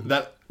season.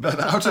 That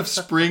out of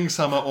spring,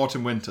 summer,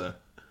 autumn, winter,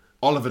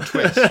 Oliver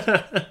Twist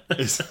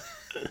is...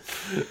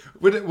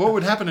 What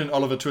would happen in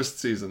Oliver Twist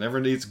season?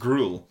 Everyone eats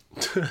gruel.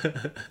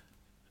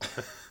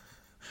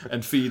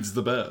 And feeds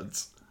the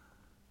birds.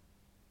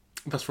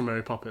 That's from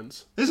Mary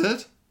Poppins. Is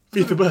it?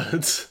 Feed the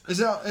birds.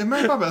 Is it in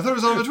Mary Poppins? I thought it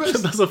was Oliver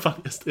Twist. That's the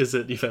funniest is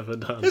it you've ever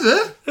done. Is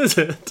it? Is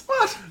it?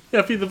 What?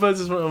 Yeah, Feed the Birds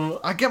is from...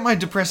 I get my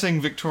depressing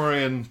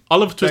Victorian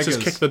Oliver Twist beggars.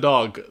 is Kick the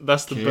Dog.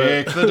 That's the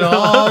bird. Kick the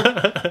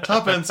dog.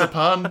 Tuppence a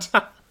punt.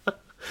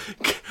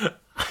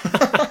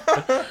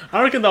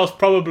 I reckon that was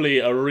probably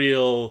a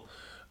real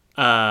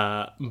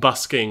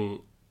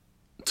busking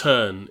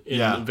turn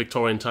in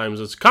Victorian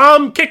times. It's,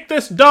 come, kick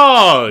this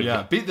dog!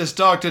 Yeah, beat this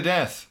dog to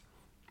death.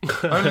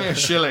 Only a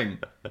shilling.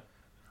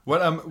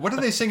 What do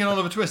they sing in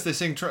Oliver Twist? They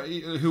sing,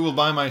 who will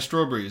buy my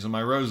strawberries and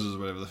my roses or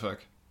whatever the fuck.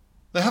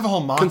 They have a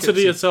whole market Consider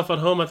scene. yourself at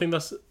home, I think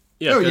that's...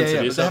 Yeah, but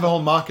they have a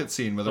whole market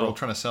scene where they're all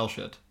trying to sell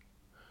shit.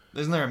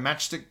 Isn't there a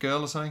matchstick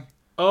girl or something?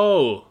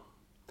 Oh.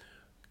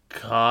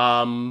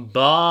 Come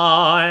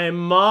by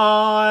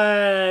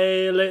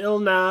my little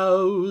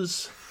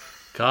nose.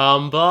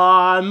 Come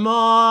by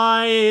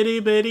my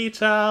itty-bitty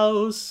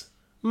toes.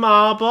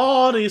 My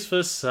body's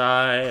for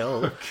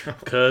sale.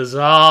 'Cause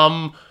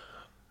I'm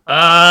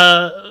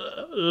a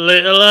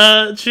little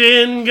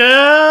urchin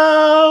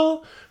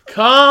girl.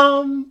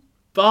 Come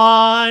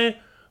by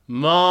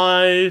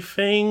my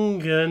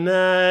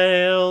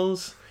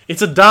fingernails.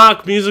 It's a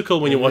dark musical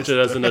when you watch it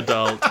as an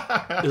adult.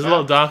 It's a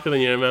lot darker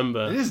than you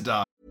remember. It is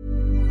dark.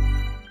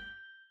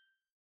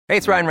 Hey,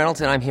 it's Ryan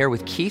Reynolds, and I'm here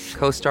with Keith,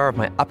 co-star of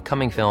my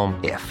upcoming film,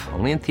 If,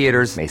 only in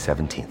theaters May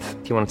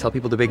 17th. Do you want to tell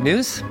people the big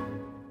news?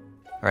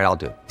 All right, I'll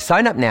do it.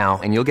 Sign up now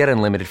and you'll get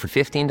unlimited for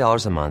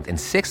 $15 a month and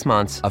 6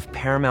 months of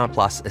Paramount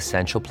Plus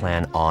Essential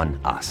Plan on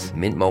us.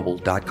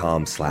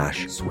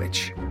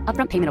 MintMobile.com/switch.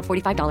 Upfront payment of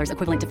 $45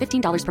 equivalent to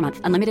 $15 per month.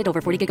 Unlimited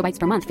over 40 gigabytes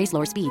per month. Face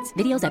lower speeds.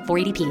 Videos at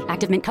 480p.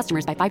 Active Mint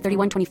customers by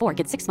 531.24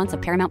 get 6 months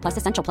of Paramount Plus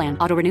Essential Plan.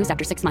 Auto renews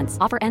after 6 months.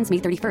 Offer ends May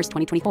 31st,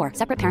 2024.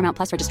 Separate Paramount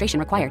Plus registration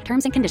required.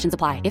 Terms and conditions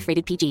apply if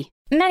rated PG.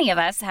 Many of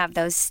us have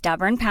those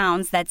stubborn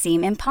pounds that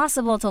seem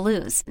impossible to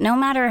lose, no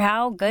matter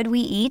how good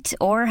we eat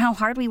or how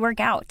hard we work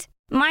out.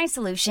 My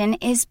solution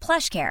is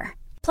PlushCare.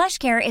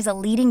 PlushCare is a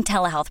leading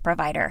telehealth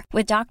provider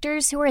with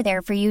doctors who are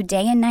there for you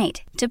day and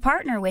night to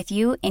partner with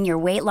you in your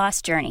weight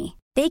loss journey.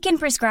 They can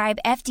prescribe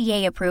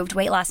FDA-approved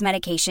weight loss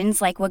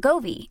medications like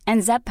Wegovy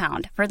and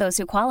Zepbound for those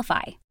who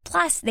qualify.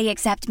 Plus, they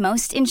accept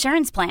most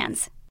insurance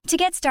plans. To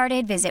get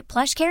started, visit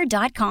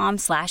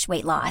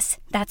plushcare.com/weightloss.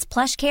 That's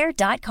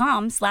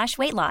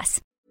plushcare.com/weightloss.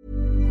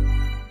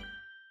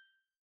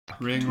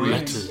 Ring,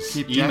 Letters,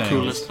 keep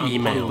coolest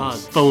emails,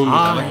 emails, phone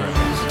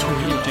calls,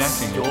 keep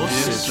jacking, your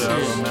sister,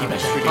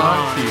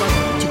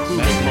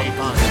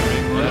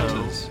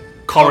 letters.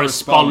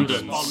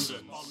 correspondence.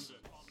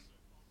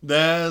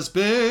 There's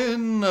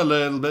been a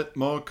little bit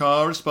more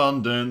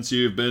correspondence.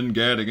 You've been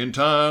getting in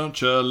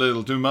touch a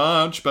little too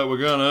much, but we're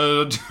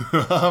gonna do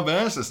our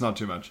best. It's not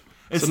too much.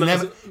 It's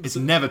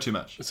never too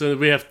much. So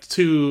we have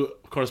 2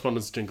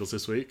 correspondence jingles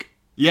this week.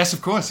 Yes,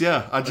 of course,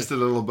 yeah. I just did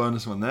a little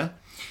bonus one there.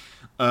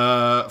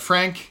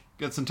 Frank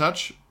gets in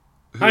touch.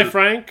 Hi,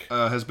 Frank.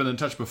 Has been in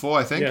touch before,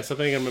 I think. Yes, I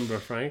think I remember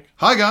Frank.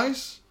 Hi,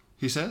 guys,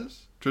 he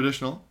says.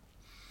 Traditional.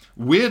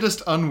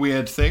 Weirdest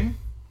unweird thing.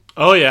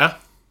 Oh, yeah.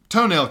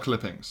 Toenail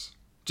clippings.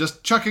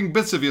 Just chucking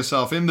bits of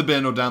yourself in the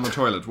bin or down the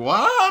toilet.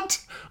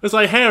 What? It's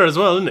like hair as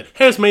well, isn't it?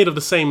 Hair's made of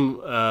the same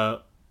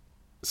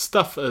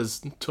stuff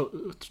as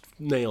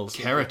nails.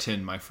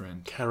 Keratin, my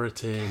friend.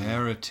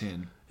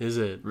 Keratin. Is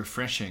it?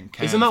 Refreshing.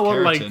 Isn't that what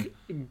keratin.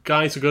 like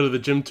guys who go to the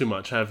gym too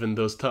much have in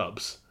those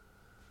tubs?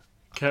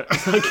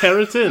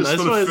 Keratin. I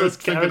swear it's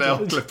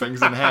fingernail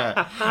clippings and hair.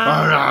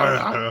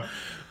 Are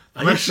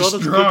you sure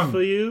that's good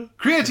for you?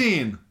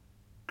 Creatine.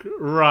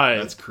 Right.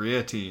 That's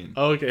creatine.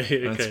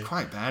 Okay. And it's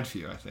quite bad for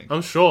you, I think.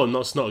 I'm sure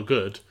it's not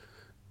good.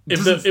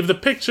 If the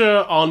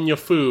picture on your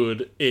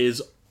food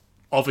is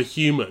of a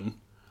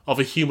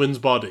human's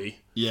body,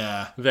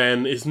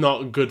 then it's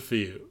not good for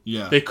you.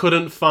 Yeah. They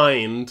couldn't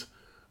find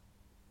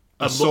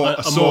a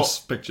source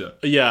picture.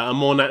 Yeah, a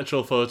more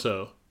natural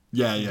photo.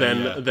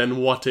 Than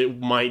what it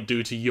might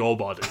do to your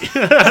body.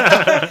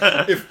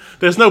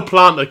 There's no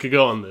plant that could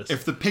go on this.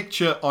 If the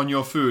picture on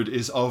your food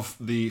is of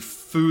the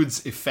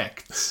food's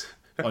effects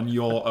on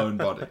your own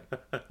body,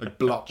 like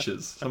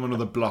blotches, someone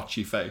with a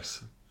blotchy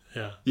face.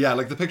 Yeah,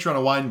 like the picture on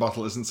a wine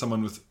bottle isn't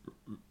someone with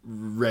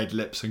red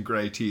lips and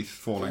grey teeth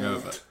falling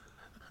over.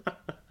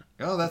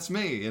 Oh, that's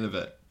me in a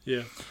bit.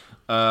 Yeah.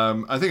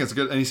 I think it's a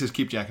good. And he says,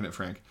 "Keep jacking it,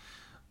 Frank."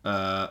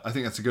 I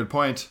think that's a good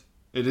point.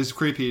 It is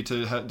creepy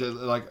to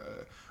like.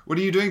 What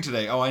are you doing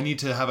today? Oh, I need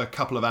to have a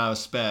couple of hours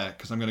spare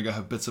because I'm going to go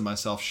have bits of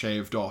myself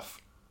shaved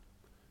off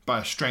by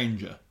a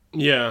stranger.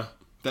 Yeah.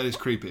 That is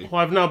creepy. Who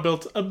I've now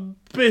built a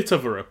bit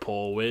of a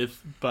rapport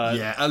with, but...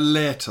 Yeah, a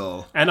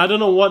little. And I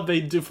don't know what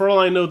they do. For all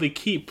I know, they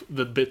keep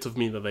the bit of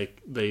me that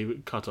they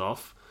cut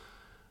off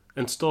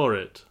and store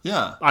it.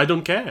 Yeah. I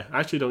don't care. I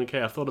actually don't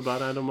care. I've thought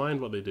about it. I don't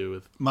mind what they do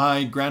with.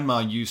 My grandma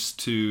used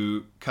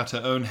to cut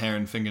her own hair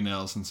and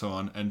fingernails and so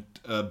on and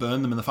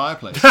burn them in the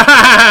fireplace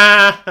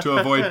to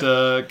avoid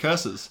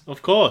curses.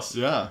 Of course.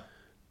 Yeah.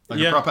 Like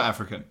a proper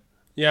African.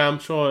 Yeah, I'm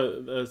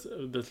sure there's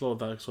a lot of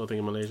that sort of thing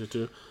in Malaysia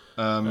too.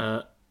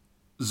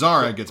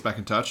 Zara gets back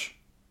in touch,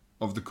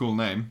 of the cool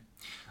name.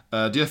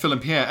 Dear Phil and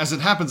Pierre, as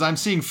it happens, I'm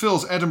seeing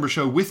Phil's Edinburgh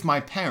show with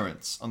my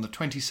parents on the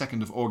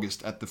 22nd of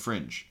August at the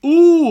Fringe.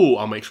 Ooh,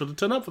 I'll make sure to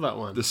turn up for that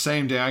one. The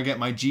same day I get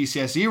my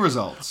GCSE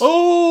results.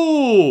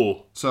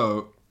 Oh!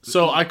 So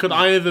I could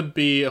either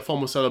be a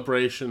form of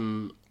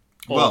celebration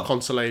or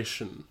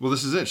consolation. Well,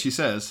 this is it. She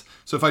says,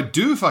 so if I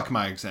do fuck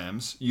my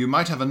exams, you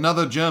might have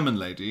another German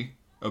lady,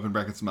 open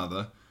brackets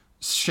mother,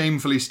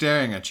 shamefully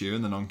staring at you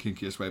in the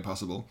non-kinkiest way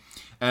possible,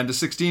 and a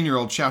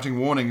 16-year-old shouting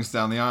warnings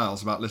down the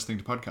aisles about listening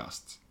to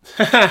podcasts.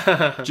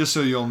 Just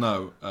so you'll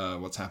know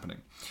what's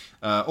happening.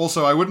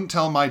 Also, I wouldn't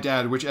tell my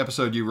dad which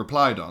episode you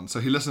replied on, so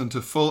he listened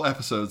to full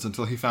episodes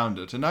until he found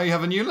it. And now you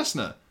have a new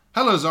listener.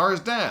 Hello, Zara's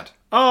dad.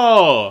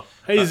 Oh,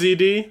 hey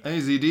ZD. Hey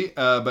ZD.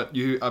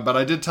 But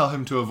I did tell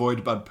him to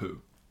avoid bud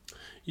poo.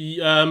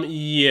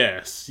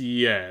 Yes.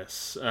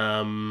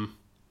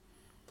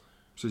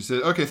 So he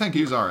said, okay, thank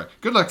you, Zara.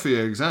 Good luck for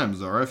your exams,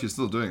 Zara, if you're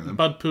still doing them.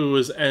 Bud poo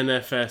is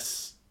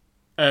NSFP,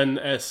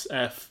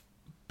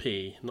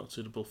 not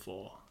suitable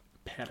for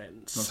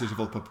parents. Not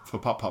suitable for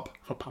pop-pop.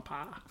 For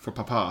papa. For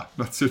papa.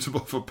 Not suitable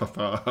for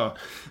papa.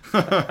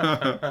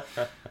 That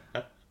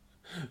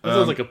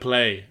sounds like a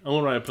play. I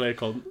want to write a play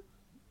called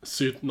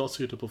Not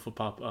Suitable for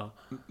Papa.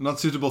 Not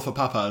Suitable for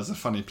Papa is a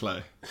funny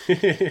play.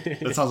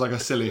 It sounds like a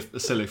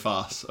silly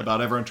farce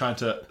about everyone trying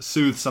to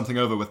soothe something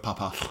over with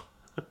papa.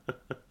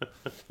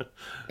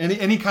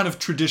 Any kind of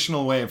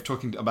traditional way of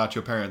talking about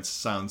your parents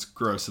sounds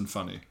gross and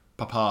funny.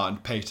 Papa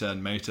and Pater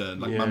and Mater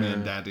and like mummy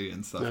and daddy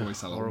and stuff. Always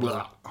sound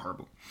like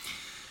horrible.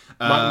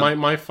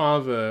 My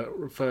father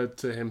referred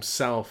to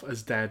himself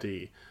as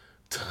daddy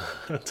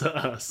to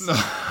us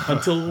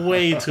until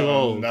way too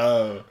old.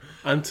 No.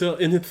 Until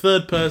in the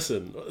third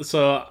person.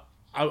 So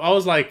I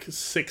was like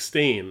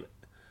 16.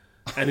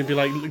 And he'd be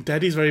like, "Look,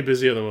 Daddy's very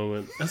busy at the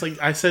moment."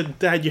 I said,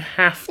 "Dad, you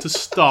have to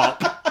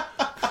stop.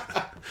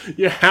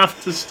 You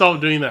have to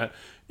stop doing that.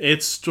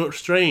 It's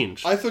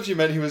strange." I thought you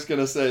meant he was going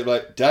to say,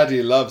 like,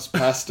 Daddy loves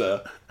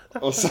pasta.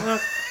 Or something.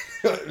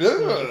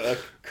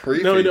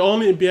 Creepy. No, it'd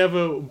only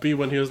be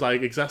when he was,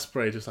 like,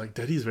 exasperated. It's like,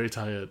 "Daddy's very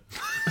tired."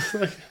 It's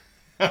like,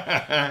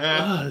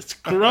 it's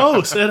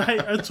gross.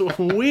 It's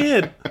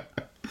weird.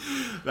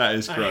 That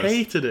is gross. I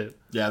hated it.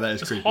 Yeah, that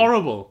is it's creepy.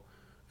 Horrible.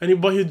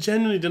 But he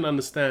genuinely didn't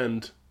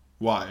understand...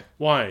 Why?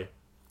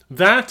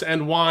 That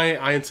and why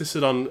I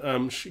insisted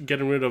on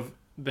getting rid of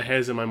the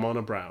hairs in my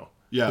monobrow.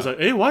 Yeah. I was like,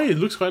 hey, why? It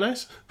looks quite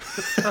nice.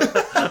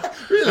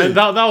 Really? And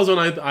that was when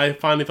I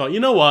finally thought, you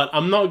know what?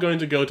 I'm not going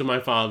to go to my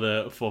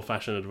father for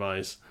fashion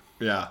advice.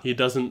 Yeah. He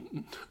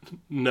doesn't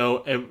know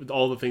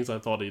all the things I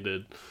thought he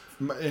did.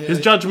 His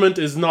judgment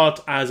is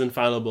not as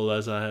infallible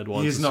as I had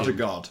once He's not assumed.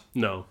 a god.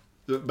 No.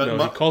 But he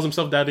calls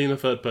himself daddy in the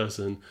third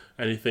person,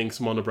 and he thinks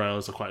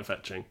monobrows are quite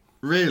fetching.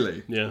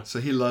 Really? Yeah. So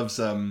he loves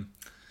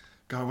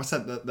God, what's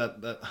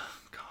that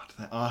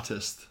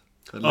artist?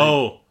 I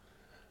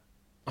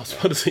was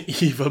about to say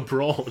Eva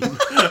Braun.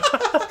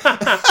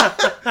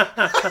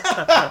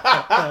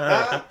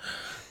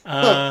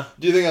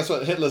 Do you think that's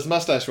what Hitler's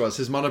mustache was?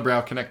 His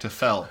monobrow connector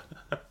fell.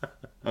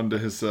 under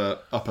his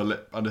upper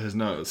lip, under his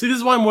nose. See, this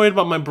is why I'm worried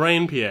about my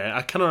brain, Pierre.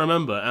 I cannot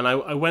remember. And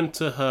I went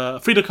to her...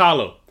 Frida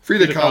Kahlo.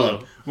 Frida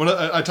Kahlo.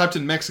 I typed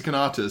in Mexican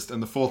artist,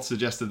 and the fourth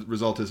suggested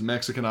result is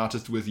Mexican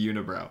artist with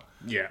unibrow.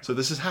 Yeah. So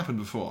this has happened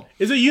before.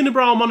 Is it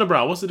unibrow or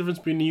monobrow? What's the difference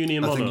between uni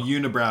and mono? I think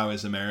unibrow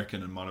is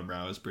American and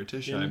monobrow is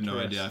British. I have no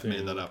idea. I've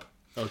made that up.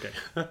 Okay.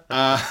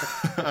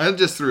 I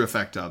just threw a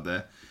fact out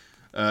there.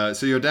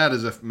 So your dad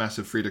is a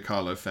massive Frida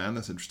Kahlo fan.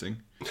 That's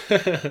interesting.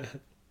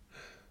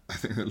 I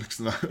think that looks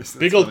nice. That's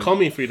Big old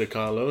commie Frida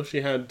Kahlo.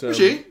 She had...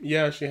 she?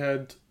 Yeah, she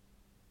had...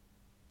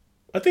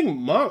 I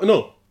think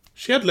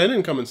she had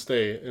Lenin come and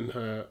stay in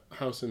her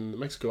house in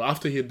Mexico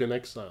after he had been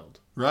exiled.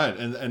 Right,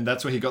 and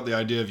that's where he got the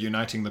idea of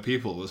uniting the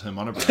people, was her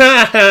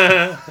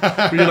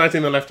monobrow.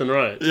 Reuniting the left and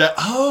right. Yeah.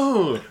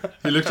 Oh!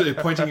 He looked at her,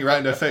 pointing you right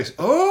in her face.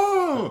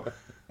 Oh!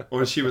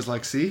 Or she was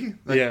like, see?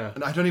 Yeah.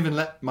 And I don't even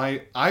let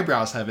my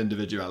eyebrows have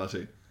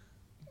individuality.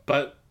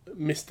 But,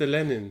 Mr.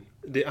 Lenin,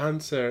 the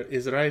answer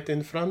is right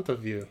in front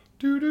of you.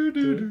 I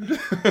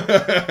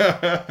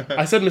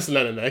said Mr.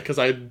 Lenin there because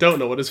I don't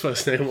know what his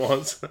first name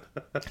was.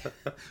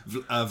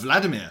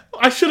 Vladimir.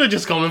 I should have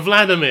just gone with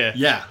Vladimir.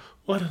 Yeah.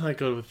 Why did I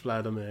go with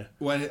Vladimir?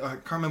 Well, I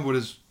can't remember what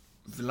his...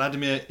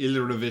 Vladimir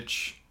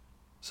Ilyich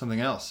something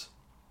else.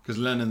 Because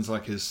Lenin's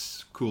like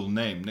his cool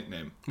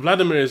nickname.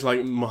 Vladimir is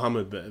like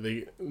Muhammad.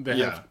 They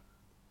Yeah.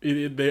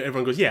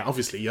 everyone goes, yeah,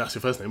 obviously, that's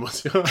your first name.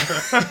 What's the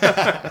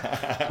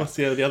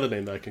other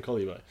name that I can call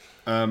you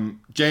by?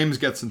 James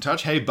gets in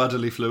touch. Hey,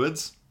 bodily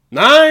fluids.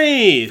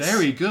 Nice!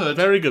 Very good.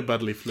 Very good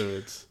bodily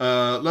fluids.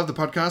 Love the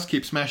podcast.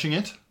 Keep smashing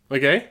it.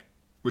 Okay.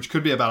 Which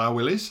could be about our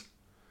willies.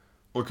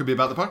 Or it could be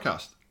about the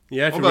podcast.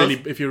 Yeah,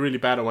 if you're really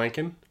bad at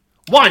wanking.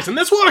 Why isn't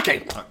this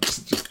working?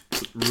 Just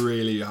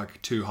really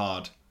too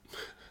hard.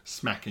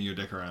 Smacking your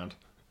dick around.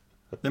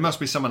 There must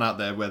be someone out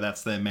there where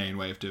that's their main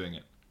way of doing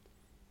it.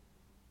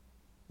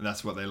 And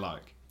that's what they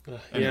like. Anyway.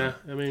 Yeah,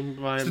 I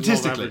mean, by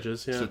statistically,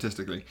 averages, yeah.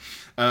 Statistically.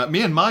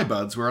 Me and my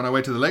buds were on our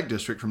way to the Lake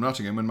District from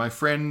Nottingham when my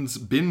friend's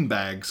bin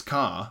bag's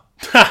car...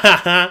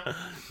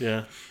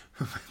 Yeah.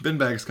 bin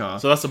bag's car...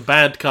 So that's a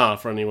bad car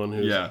for anyone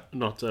who's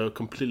not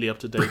completely up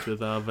to date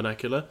with our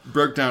vernacular.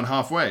 Broke down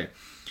halfway.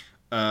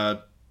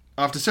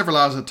 After several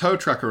hours, a tow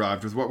truck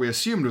arrived with what we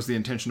assumed was the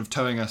intention of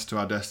towing us to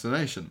our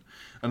destination.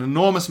 An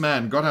enormous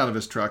man got out of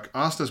his truck,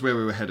 asked us where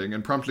we were heading,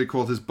 and promptly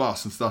called his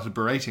boss and started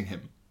berating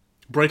him.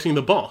 Berating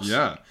the boss?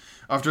 Yeah.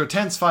 After a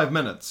tense 5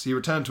 minutes, he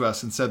returned to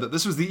us and said that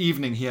this was the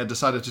evening he had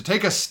decided to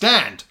take a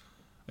stand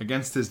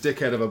against his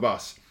dickhead of a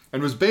boss,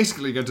 and was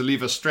basically going to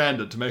leave us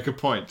stranded to make a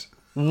point.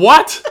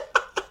 What?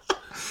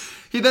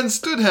 He then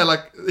stood there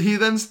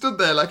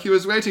like he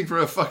was waiting for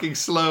a fucking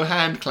slow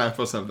hand clap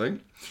or something,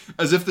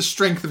 as if the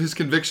strength of his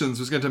convictions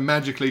was going to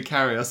magically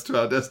carry us to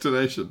our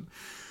destination.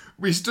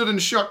 We stood in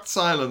shocked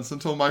silence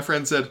until my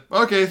friend said,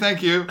 "Okay,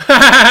 thank you."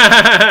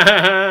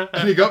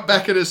 And he got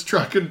back in his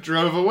truck and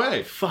drove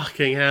away.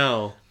 Fucking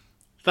hell.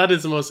 That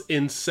is the most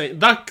insane...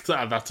 That's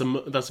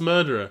a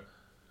murderer.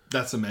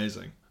 That's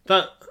amazing.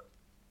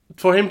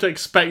 For him to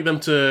expect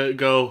them to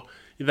go,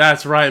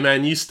 "That's right,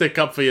 man, you stick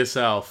up for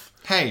yourself."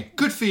 Hey,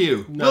 good for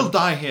you. No. We'll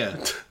die here.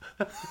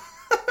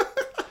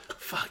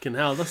 Fucking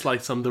hell, that's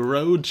like some The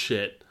Road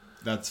shit.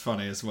 That's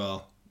funny as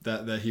well.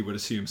 That he would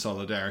assume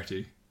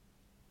solidarity.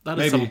 That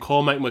is some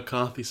Cormac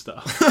McCarthy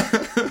stuff.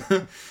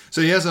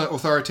 So he has an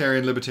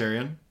authoritarian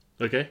libertarian.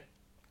 Okay.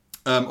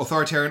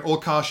 Authoritarian, all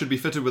cars should be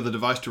fitted with a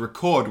device to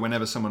record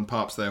whenever someone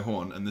pops their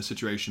horn and the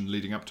situation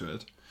leading up to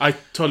it. I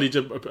totally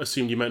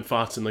assumed you meant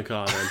farts in the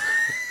car then.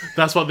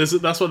 That's what this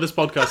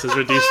podcast has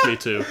reduced me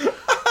to.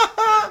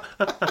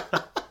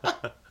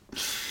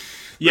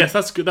 Yes,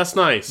 that's good. That's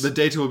nice. The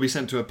data will be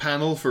sent to a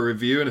panel for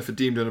review, and if it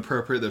deemed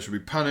inappropriate, they should be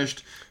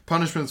punished.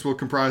 Punishments will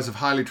comprise of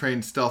highly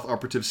trained stealth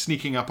operatives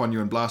sneaking up on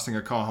you and blasting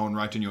a car horn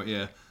right in your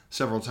ear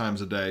several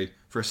times a day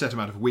for a set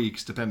amount of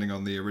weeks, depending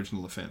on the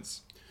original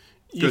offence.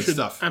 You should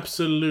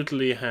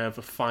absolutely have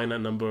a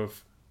finite number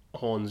of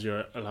horns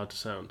you're allowed to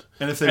sound.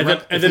 And if they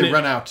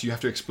run out, you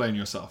have to explain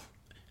yourself.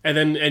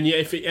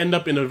 If you end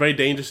up in a very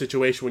dangerous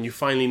situation when you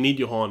finally need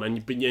your horn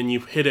and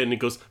you hit it and it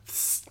goes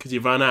because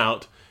you've run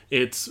out,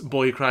 it's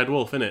Boy Who Cried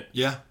Wolf, innit?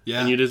 Yeah.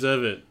 And you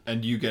deserve it.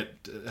 And you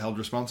get held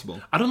responsible.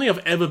 I don't think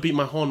I've ever beat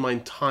my horn my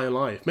entire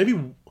life.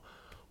 Maybe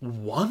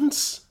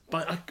once,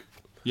 but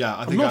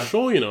I'm not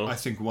sure, you know. I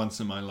think once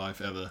in my life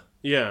ever.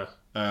 Yeah.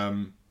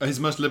 His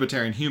most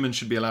libertarian, humans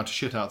should be allowed to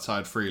shit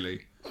outside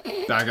freely.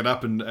 Bag it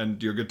up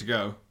and you're good to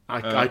go.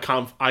 I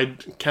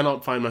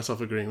cannot find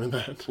myself agreeing with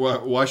that.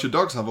 Well, why should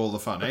dogs have all the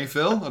fun, eh,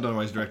 Phil? I don't know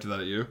why he's directed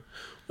that at you.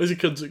 Is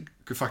it because...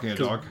 Fucking a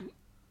dog.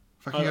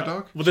 Fucking a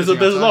dog? Well, there's a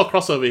lot of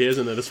crossover here,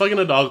 isn't there? There's fucking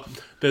a dog.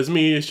 There's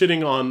me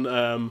shitting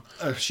on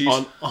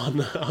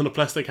a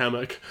plastic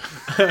hammock.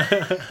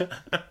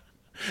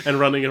 And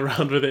running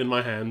around with it in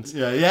my hands.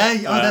 Yeah.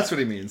 Oh, that's what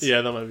he means. Yeah,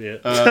 that might be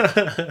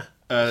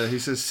it. He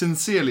says,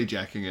 sincerely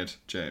jacking it,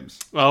 James.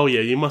 Oh,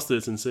 yeah, you must do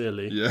it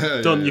sincerely. Yeah.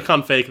 You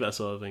can't fake that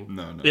sort of thing.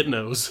 No. It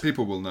knows.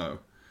 People will know.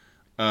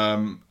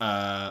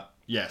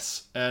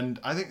 Yes. And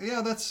I think,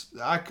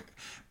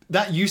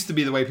 that used to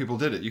be the way people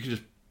did it. You could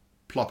just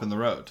plop in the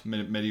road,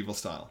 medieval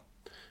style.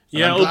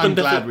 Yeah, I'm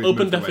glad we've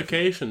open moved away from it.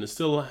 defecation. It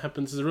still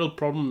happens. It's a real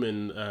problem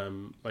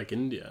in like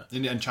India.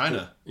 India and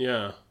China,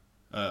 Yeah,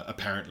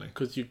 apparently.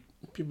 because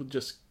people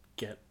just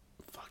get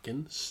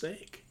fucking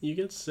sick. You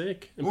get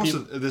sick. And Also,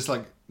 there's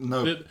like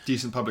no It-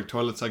 decent public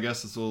toilets. I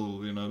guess it's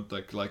all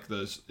like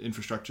the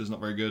infrastructure is not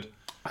very good.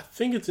 I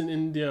think it's in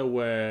India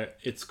where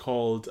it's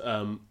called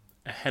a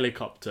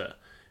helicopter.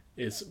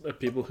 It's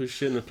people who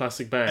shit in a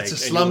plastic bag. It's a and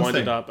slum you wind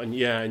thing. it up and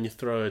you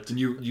throw it. And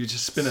you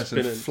just spin it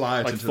and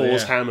fly it like into the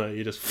Thor's air. hammer.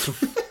 You just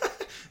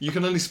You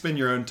can only spin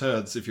your own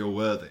turds if you're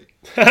worthy.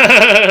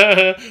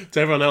 to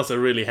everyone else they're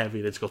really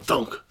heavy. They just go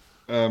thunk.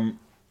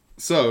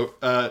 So,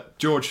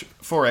 George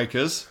 4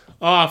 Acres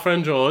Our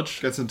friend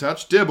George. gets in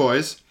touch. Dear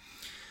boys,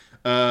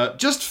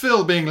 just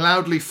Phil being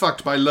loudly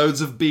fucked by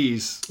loads of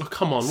bees. Oh,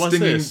 come on, what's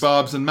Stinging this?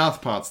 barbs and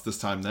mouth parts this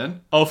time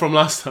then. Oh, from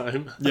last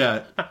time.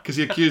 Yeah, because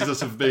he accused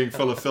us of being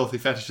full of filthy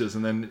fetishes,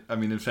 and then, I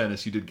mean, in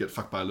fairness, you did get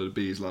fucked by a load of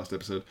bees last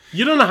episode.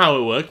 You don't know how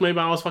it worked. Maybe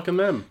I was fucking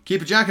them.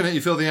 Keep a jack in it,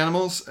 you filthy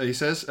animals, he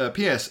says.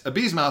 P.S. A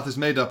bee's mouth is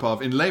made up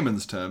of, in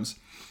layman's terms,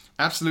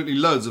 absolutely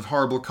loads of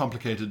horrible,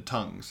 complicated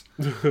tongues.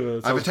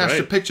 I've attached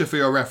a picture for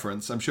your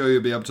reference. I'm sure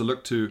you'll be able to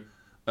look to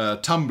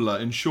Tumblr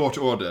in short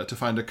order to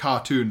find a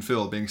cartoon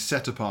Phil being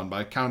set upon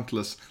by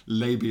countless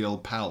labial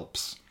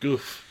palps.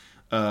 Goof.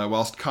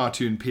 Whilst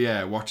cartoon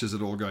Pierre watches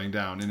it all going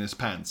down in his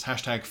pants.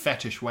 Hashtag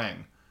fetish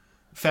wang.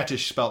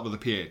 Fetish spelt with a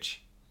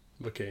PH.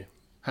 Okay.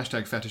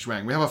 Hashtag fetish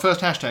wang. We have our first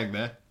hashtag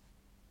there.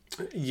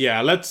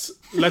 Yeah, let's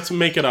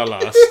make it our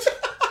last.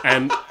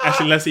 And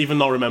actually, let's even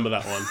not remember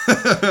that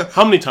one.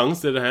 How many tongues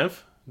did it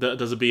have?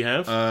 Does a bee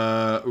have?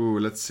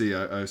 Let's see.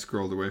 I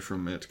scrolled away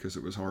from it because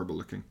it was horrible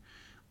looking.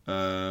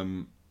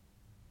 Like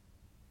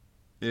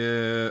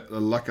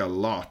a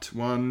lot.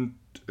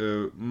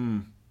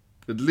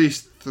 At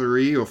least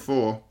 3 or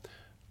 4.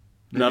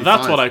 Now maybe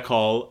that's 5. what I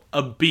call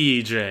a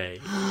BJ.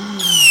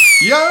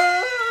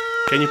 Yeah!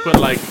 Can you put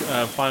like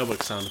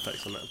fireworks sound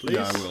effects on that, please?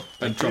 Yeah, I will.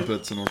 And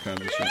trumpets and all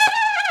kinds of shit.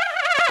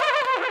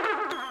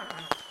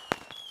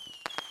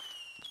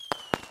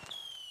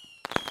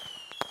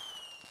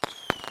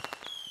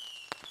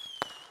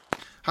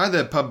 Hi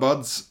there, pub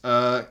buds.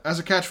 As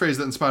the catchphrase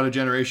that inspired a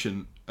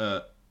generation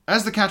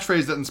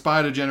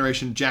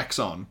jacks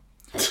on,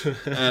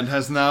 and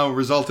has now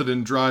resulted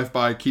in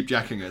drive-by keep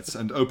jacking it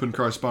and open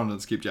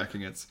correspondence keep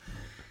jacking it.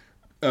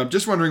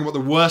 Just wondering what the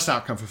worst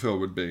outcome for Phil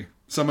would be.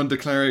 Someone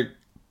declaring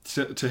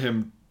to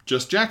him,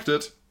 just jacked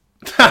it.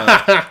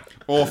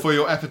 Or for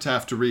your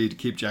epitaph to read,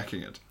 keep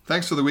jacking it.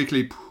 Thanks for the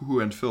weekly poo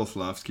and filth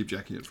laughs. Keep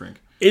jacking it, Frank.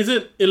 Is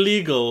it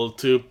illegal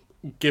to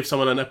give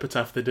someone an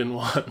epitaph they didn't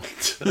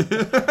want?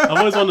 I've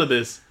always wondered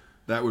this.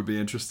 That would be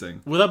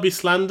interesting. Would that be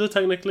slander,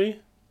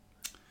 technically?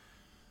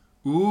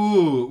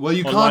 Ooh, well,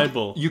 you Or can't.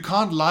 libel. You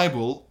can't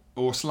libel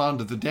or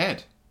slander the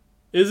dead.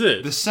 Is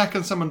it? The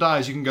second someone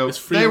dies, you can go, It's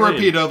free they were a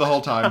reign. pedo the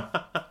whole time.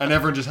 And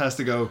everyone just has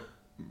to go,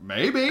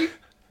 maybe.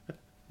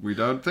 We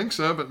don't think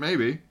so, but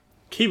maybe.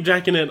 Keep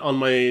jacking it on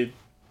my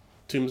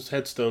tomb's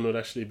headstone would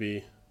actually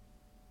be...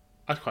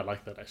 I'd quite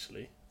like that,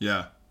 actually.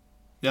 Yeah.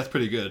 That's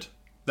pretty good.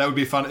 That would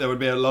be fun. There would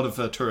be a lot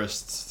of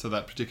tourists to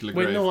that particular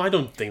Wait, grave. no, I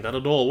don't think that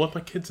at all. What if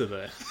my kids are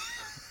there?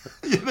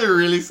 Yeah, they're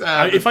really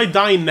sad. If I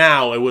die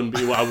now, I wouldn't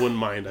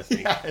mind, I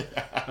think. I think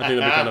that'd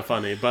be kind of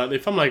funny. But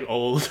if I'm like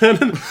old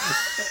and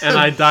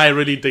I die a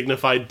really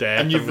dignified death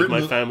and you've with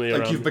written, my family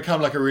like around, you've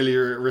become like a really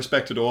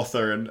respected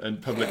author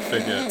and public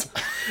figure.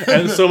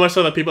 and so much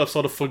so that people have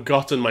sort of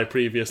forgotten my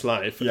previous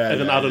life, Yeah, and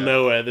then yeah, out of yeah.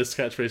 nowhere this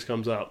catchphrase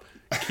comes up.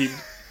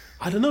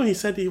 I don't know. He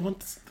said he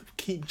wants to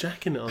keep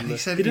jacking it on there.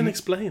 He didn't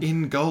explain.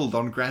 In gold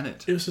on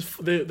granite. It was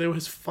they were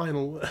his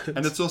final words.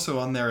 And it's also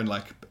on there in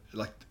like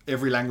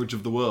every language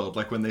of the world,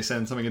 like when they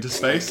send something into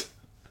space.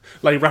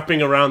 like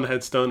wrapping around the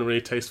headstone,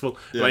 really tasteful.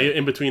 Yeah. Like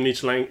in between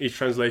each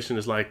translation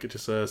is like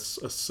just a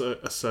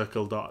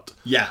circle dot.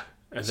 Yeah.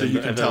 And So then- you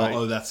can and then, tell,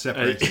 like- that's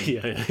separating.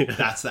 Yeah.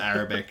 That's the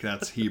Arabic,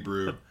 that's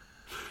Hebrew.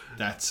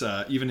 That's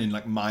even in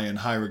like Mayan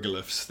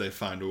hieroglyphs, they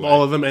find a way.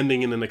 All of them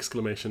ending in an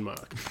exclamation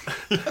mark.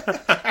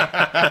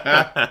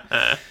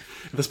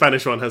 The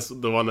Spanish one has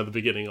the one at the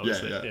beginning,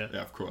 obviously.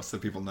 Yeah, of course. So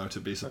people know to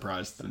be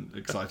surprised and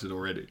excited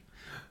already.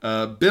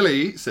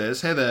 Billy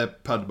says, hey there,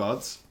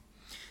 pudbods.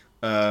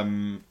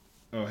 Hang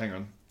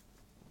on.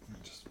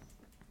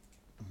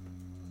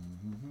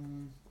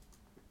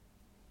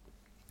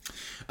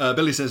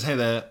 Billy says, hey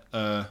there,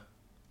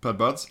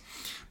 pudbods.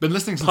 Been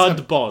listening since...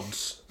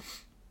 Pudbods.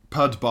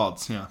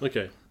 Pudbods, yeah.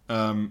 Okay.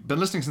 Been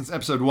listening since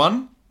episode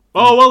 1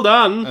 Oh, well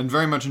done. and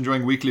very much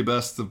enjoying weekly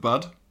bursts of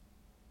bud.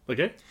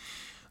 Okay.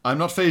 I'm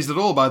not fazed at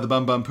all by the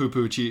bum bum poo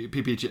poo pee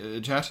pee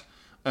chat,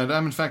 and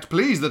I'm in fact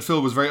pleased that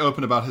Phil was very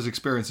open about his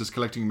experiences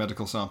collecting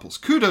medical samples.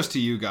 Kudos to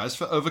you guys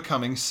for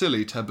overcoming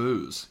silly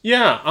taboos.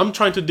 Yeah, I'm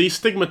trying to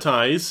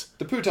destigmatize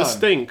The poo the time.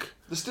 stink.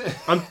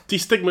 I'm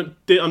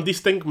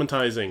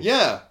destigmatizing.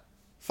 Yeah.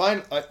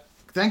 Fine.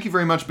 Thank you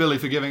very much, Billy,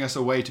 for giving us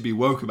a way to be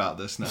woke about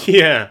this now.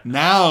 Yeah.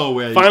 Now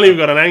we're... Finally, we've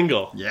got an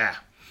angle. Yeah.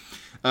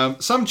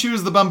 Some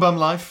choose the bum bum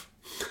life,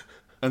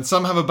 and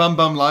some have a bum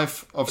bum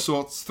life of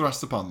sorts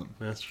thrust upon them.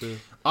 That's true.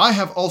 I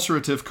have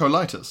ulcerative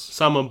colitis.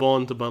 Some are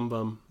born to bum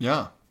bum.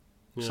 Yeah.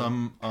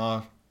 Some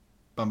are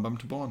bum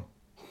to born.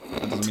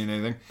 That doesn't mean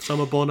anything.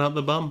 Some are born out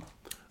the bum.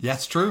 Yeah,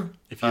 it's true.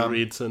 If you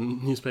read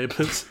some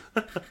newspapers.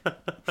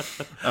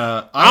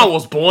 I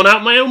was born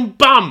out my own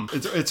bum!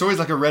 It's always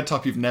like a red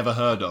top you've never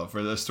heard of,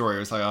 where the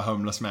story is like a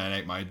homeless man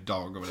ate my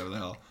dog or whatever the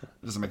hell.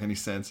 It doesn't make any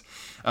sense.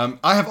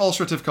 I have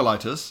ulcerative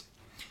colitis,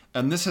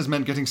 and this has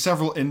meant getting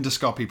several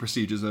endoscopy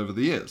procedures over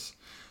the years.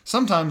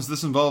 Sometimes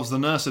this involves the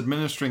nurse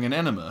administering an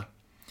enema,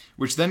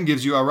 which then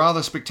gives you a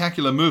rather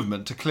spectacular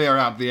movement to clear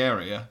out the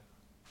area,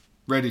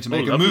 ready to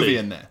make a movie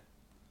in there.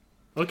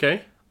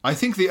 Okay. I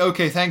think the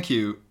okay thank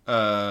you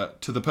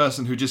to the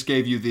person who just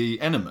gave you the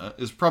enema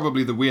is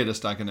probably the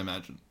weirdest I can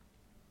imagine.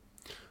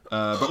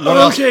 But what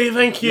else?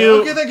 Thank you.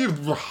 Yeah, okay, thank you.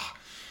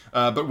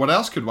 But what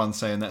else could one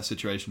say in that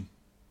situation?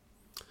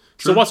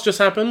 So what's just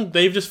happened?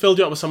 They've just filled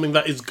you up with something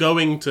that is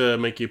going to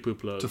make you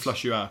poop loads. To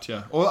flush you out,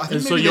 yeah. Or I think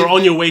and so you're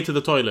on your way to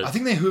the toilet. I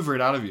think they hoover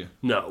it out of you.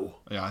 No.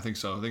 Yeah, I think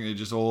so. I think they're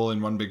just all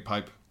in one big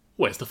pipe.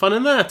 Where's the fun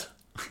in that?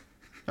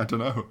 I don't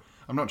know.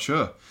 I'm not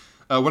sure.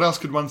 What else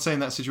could one say in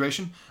that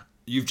situation?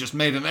 You've just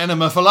made an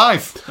enema for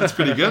life. That's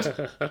pretty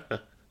good.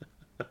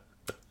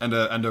 and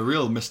a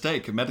real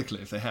mistake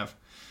medically if they have.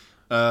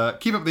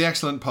 Keep up the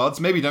excellent pods.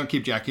 Maybe don't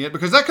keep jacking it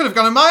because that could have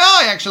gone in my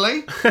eye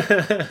actually.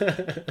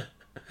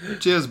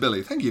 Cheers,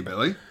 Billy. Thank you,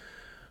 Billy.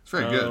 It's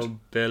very good. Oh,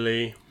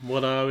 Billy,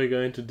 what are we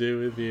going to do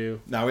with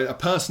you? Now, a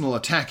personal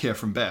attack here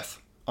from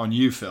Beth on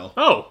you, Phil.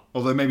 Oh.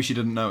 Although maybe she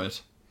didn't know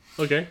it.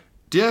 Okay.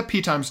 Dear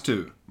P times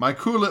 2, my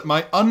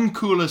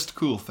uncoolest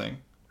cool thing.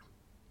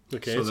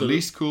 Okay. So the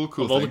least cool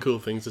thing. Of all the cool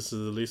things, this is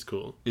the least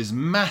cool. Is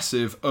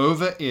massive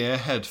over-ear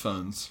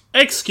headphones.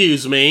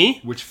 Excuse me?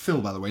 Which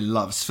Phil, by the way,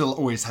 loves. Phil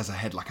always has a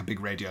head like a big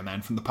radio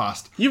man from the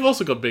past. You've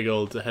also got big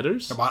old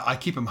headers. I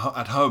keep them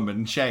at home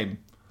in shame.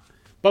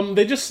 But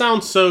they just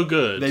sound so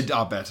good. They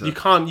are better. You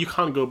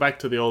can't go back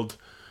to the old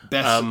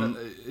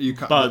you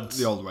can't, buds.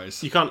 The old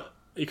ways. You can't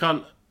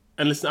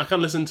and listen. I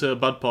can't listen to a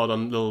bud pod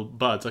on little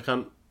buds. I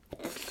can't.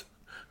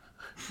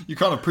 You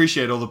can't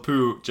appreciate all the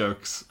poo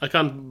jokes. I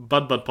can't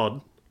bud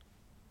pod.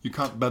 You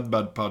can't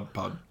bud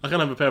pod. I can't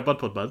have a pair of bud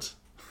pod buds.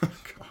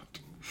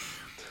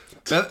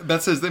 God.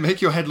 Beth says they make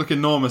your head look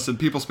enormous and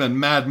people spend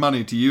mad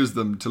money to use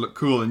them to look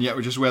cool and yet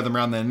we just wear them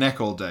around their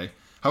neck all day.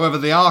 However,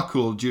 they are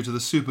cool due to the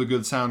super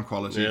good sound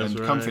quality and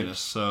comfiness.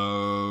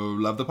 So,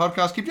 love the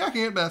podcast. Keep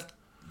jacking it, Beth.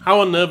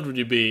 How unnerved would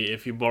you be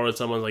if you borrowed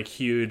someone's like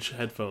huge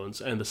headphones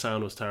and the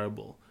sound was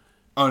terrible?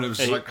 Oh, and it was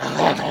just like...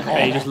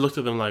 and you just looked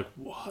at them like,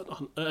 what?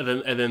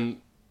 And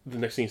then the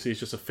next thing you see is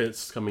just a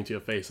fist coming to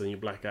your face and you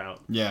black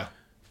out. Yeah.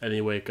 And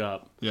you wake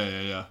up.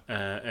 Yeah.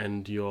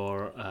 And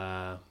you're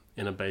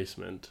in a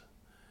basement.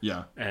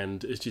 Yeah.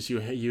 And it's just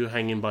you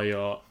hanging by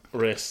your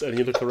wrist, and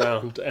you look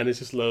around, and it's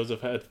just loads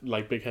of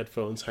big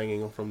headphones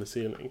hanging from the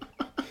ceiling.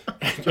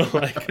 And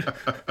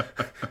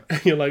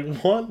you're like,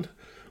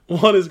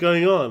 what is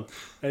going on?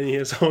 And you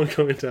hear someone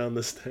coming down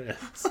the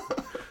stairs,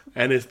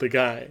 and it's the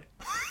guy.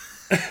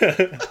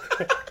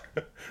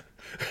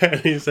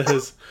 And he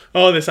says,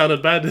 "Oh, they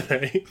sounded bad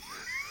today."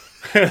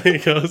 And he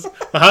goes,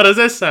 well, "How does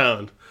this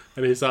sound?"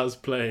 And he starts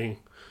playing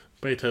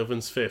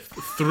Beethoven's Fifth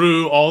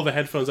through all the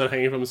headphones that are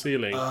hanging from the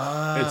ceiling.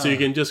 And so you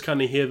can just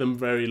kind of hear them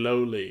very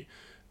lowly.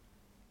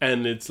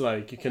 And it's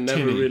like, you can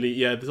never really...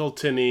 Yeah, it's all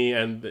tinny,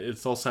 and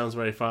it all sounds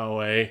very far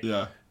away.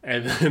 Yeah.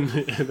 And then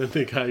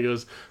the guy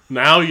goes,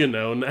 now you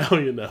know.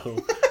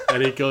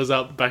 And he goes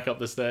back up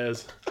the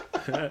stairs.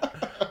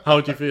 How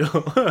would you feel?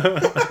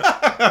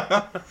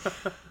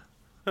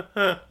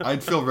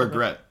 I'd feel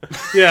regret.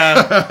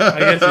 Yeah, I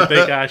guess you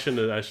think I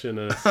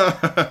shouldn't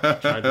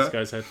have tried this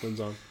guy's headphones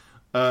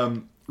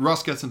on.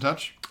 Ross gets in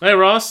touch. Hey,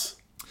 Ross.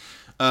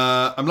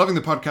 I'm loving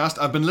the podcast.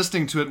 I've been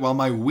listening to it while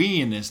my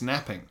ween is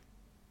napping.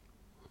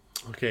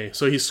 Okay,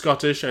 so he's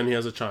Scottish and he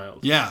has a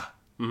child. Yeah.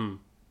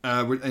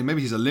 Mm-hmm.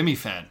 Maybe he's a Limmy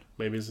fan.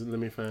 Maybe he's a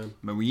Limmy fan.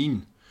 My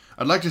ween.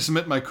 I'd like to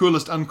submit my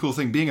coolest uncool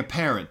thing, being a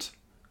parent.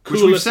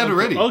 Coolest which we've said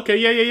already. Okay,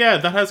 yeah.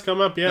 That has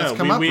come up, yeah. That's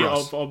come up,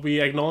 Ross.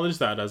 We acknowledge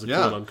that as a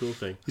cool, uncool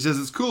thing. He says,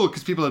 it's cool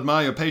because people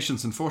admire your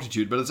patience and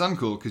fortitude, but it's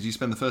uncool because you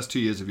spend the first 2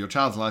 years of your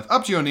child's life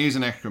up to your knees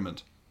in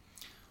excrement.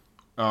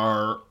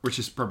 Which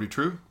is probably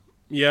true.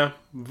 Yeah,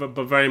 but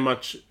very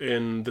much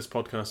in this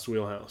podcast's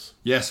wheelhouse.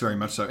 Yes, very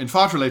much so. In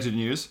fart-related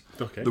news,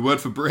 okay. The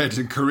word for bread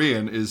in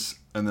Korean is,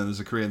 and then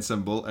there's a Korean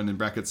symbol, and in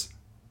brackets,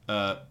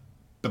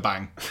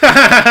 babang.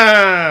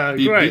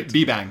 Great.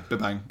 Bebang.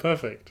 Babang.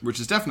 Perfect. Which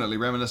is definitely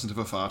reminiscent of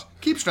a fart.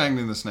 Keep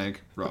strangling the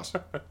snake, Ross.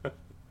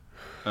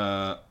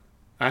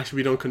 Actually,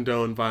 we don't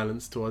condone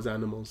violence towards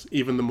animals,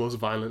 even the most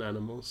violent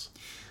animals.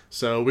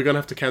 So we're going to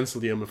have to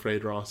cancel you, I'm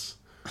afraid, Ross.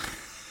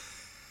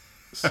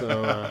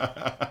 So,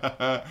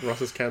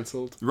 Ross is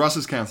cancelled. Ross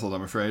is cancelled,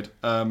 I'm afraid.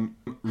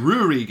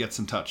 Ruri gets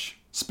in touch.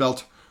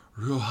 Spelt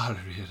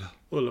Ruharida.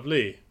 Oh,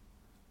 lovely.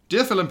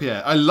 Dear Phil and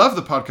Pierre, I love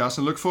the podcast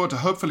and look forward to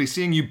hopefully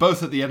seeing you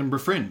both at the Edinburgh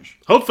Fringe.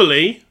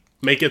 Hopefully.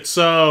 Make it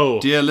so.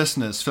 Dear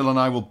listeners, Phil and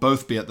I will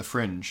both be at the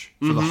Fringe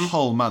for the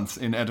whole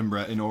month in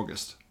Edinburgh in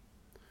August.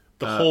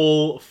 The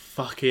whole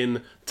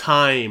fucking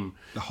time.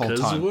 The whole time.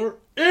 Because we're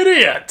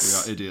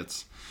idiots. We are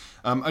idiots.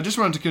 I just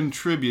wanted to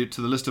contribute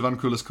to the list of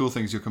uncoolest cool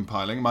things you're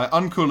compiling. My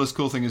uncoolest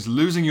cool thing is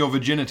losing your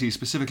virginity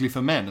specifically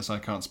for men, as I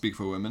can't speak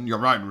for women. You're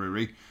right,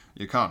 Ruri.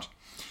 You can't.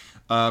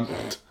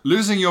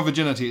 Losing your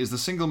virginity is the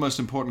single most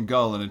important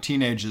goal in a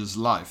teenager's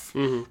life,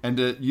 and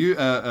you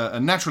are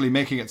naturally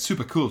making it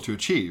super cool to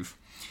achieve.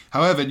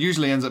 However, it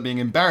usually ends up being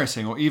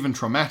embarrassing or even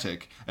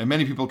traumatic, and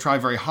many people try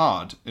very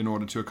hard in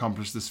order to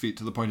accomplish this feat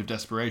to the point of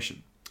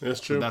desperation.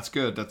 That's true. So that's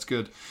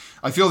good.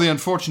 I feel the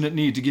unfortunate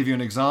need to give you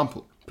an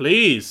example.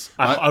 Please.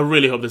 I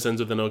really hope this ends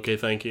with an okay,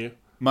 thank you.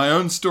 My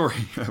own story...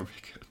 Oh,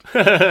 my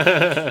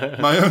God.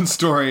 My own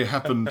story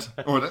happened...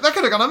 Oh, that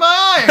could have gone on my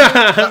eye!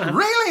 That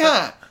really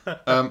hurt!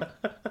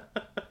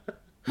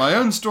 My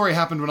own story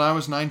happened when I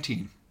was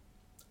 19.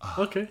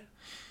 Okay.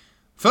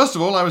 First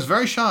of all, I was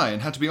very shy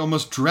and had to be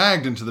almost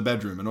dragged into the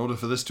bedroom in order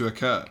for this to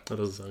occur. That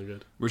doesn't sound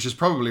good. Which is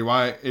probably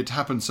why it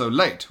happened so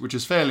late, which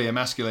is fairly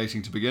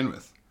emasculating to begin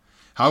with.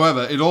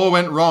 However, it all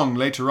went wrong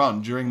later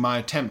on during my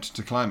attempt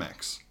to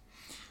climax.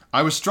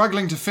 I was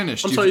struggling to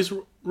finish... I'm sorry, is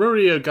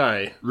Rory a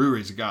guy?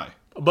 Rory's a guy.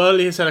 But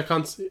earlier he said I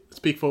can't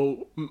speak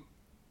for...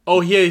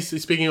 Oh,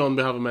 he's speaking on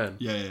behalf of men.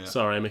 Yeah.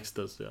 Sorry, I mixed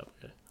those up.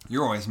 Yeah.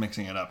 You're always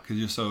mixing it up because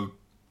you're so...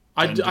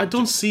 I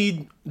don't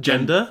see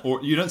gender.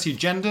 Or you don't see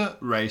gender,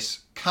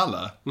 race,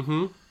 colour,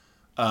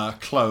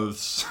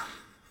 clothes...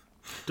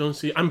 Don't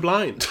see. I'm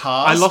blind. Task.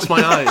 I lost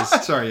my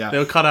eyes. Sorry, yeah. They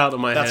were cut out of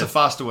my head. That's a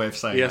faster way of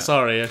saying Yeah, that.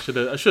 sorry. I should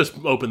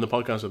have opened the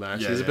podcast with that.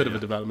 Actually, it's a bit of a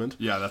development.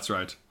 Yeah, that's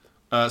right.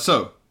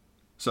 So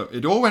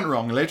it all went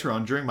wrong later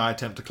on during my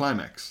attempt to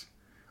climax.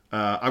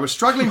 I was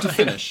struggling to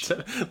finish.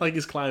 Like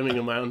he's climbing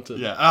a mountain.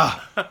 Yeah.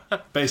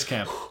 Base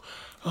camp. Oh,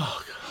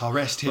 God. I'll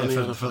rest here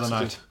for the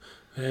night.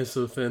 Hair's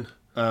so thin.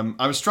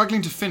 I was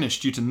struggling to finish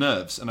due to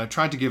nerves, and I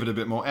tried to give it a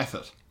bit more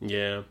effort.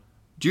 Yeah.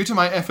 Due to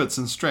my efforts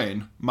and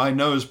strain, my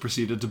nose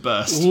proceeded to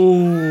burst.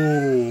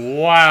 Ooh,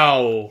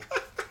 wow.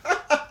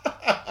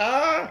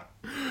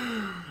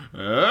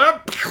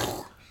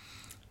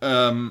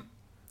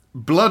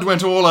 Blood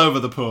went all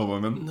over the poor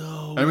woman.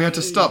 No. And we had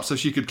to stop so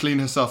she could clean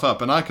herself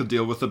up, and I could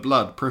deal with the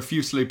blood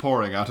profusely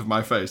pouring out of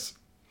my face.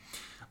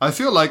 I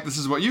feel like this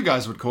is what you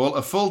guys would call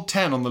a full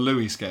 10 on the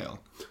Louis scale.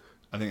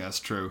 I think that's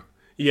true.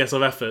 Yes,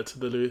 of effort.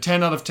 The Louis.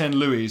 10 out of 10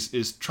 Louis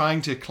is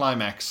trying to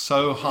climax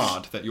so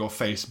hard that your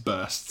face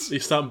bursts. You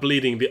start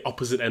bleeding the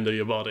opposite end of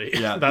your body.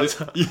 Yeah. That's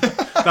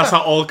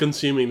how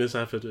all-consuming this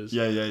effort is.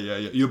 Yeah.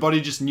 Your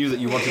body just knew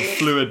that you wanted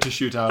fluid to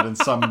shoot out in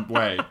some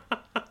way.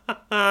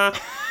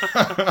 Just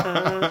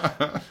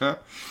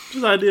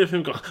the idea of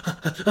him going...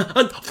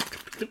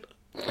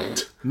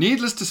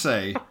 Needless to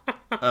say,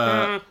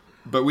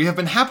 but we have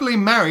been happily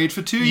married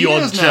for 2 You're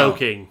years now. You're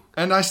joking.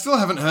 And I still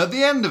haven't heard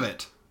the end of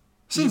it.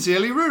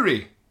 Sincerely,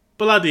 Ruri.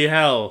 Bloody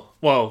hell.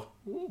 Well,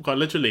 quite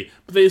literally.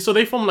 But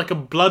they form like a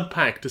blood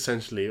pact,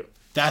 essentially.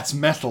 That's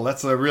metal.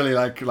 That's a really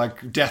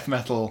like death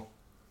metal.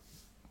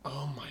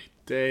 Oh my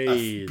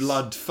days. A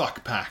blood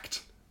fuck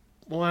pact.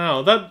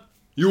 Wow, that...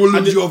 You will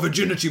lose your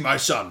virginity, my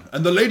son,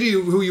 and the lady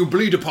who you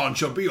bleed upon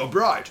shall be your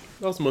bride.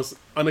 That was the most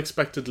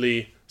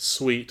unexpectedly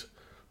sweet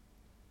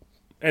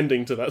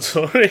ending to that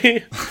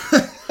story.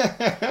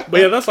 But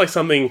yeah, that's like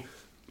something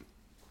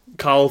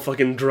Khal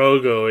fucking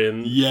Drogo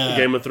in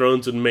Game of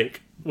Thrones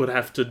would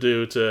have to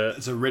do to...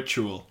 It's a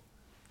ritual.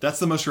 That's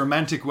the most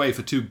romantic way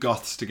for two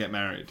goths to get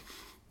married.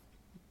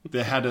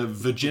 They had a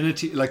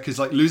virginity... Because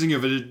losing your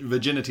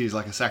virginity is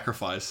like a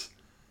sacrifice.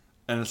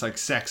 And it's like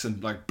sex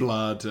and like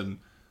blood and...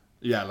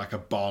 Yeah, like a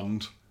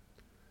bond.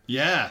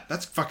 Yeah,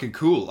 that's fucking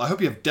cool. I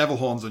hope you have devil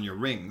horns on your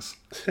rings.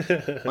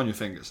 On your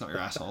fingers, not your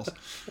assholes.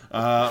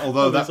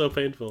 Although that's so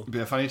painful. Would be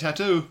a funny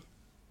tattoo.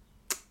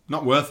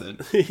 Not worth it.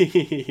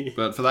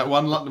 But for that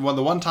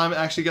the one time it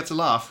actually gets a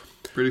laugh.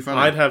 Pretty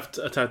funny. I'd have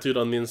a tattooed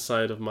on the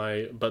inside of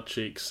my butt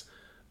cheeks,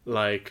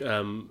 like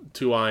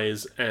 2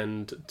 eyes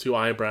and 2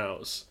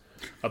 eyebrows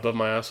above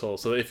my asshole.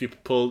 So that if you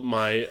pull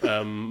my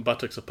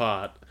buttocks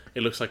apart,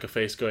 it looks like a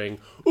face going,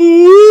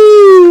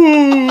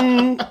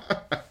 ooh!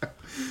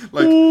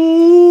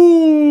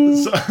 Ooh!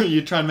 So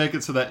you try and make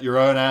it so that your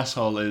own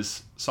asshole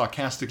is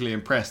sarcastically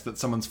impressed that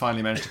someone's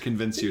finally managed to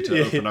convince you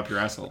to open up your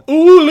asshole.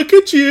 Ooh, look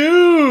at you!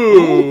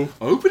 Ooh,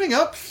 opening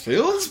up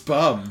Phil's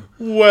bum.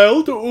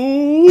 Well,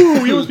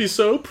 ooh, you must be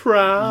so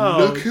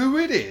proud. Look who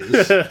it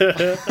is.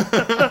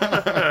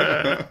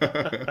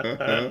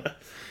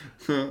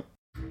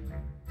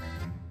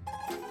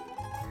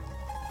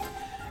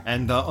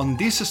 And on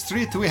this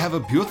street we have a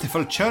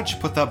beautiful church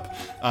put up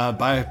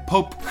by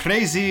Pope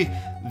Crazy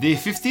the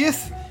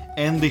 50th,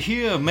 and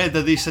he made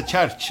this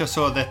church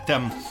so that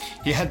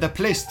he had a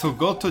place to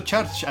go to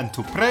church and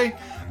to pray,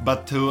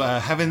 but to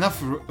have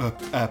enough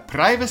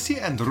privacy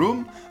and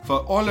room for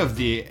all of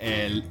the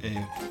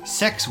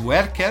sex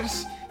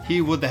workers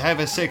he would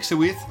have sex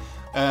with.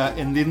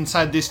 And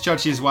inside this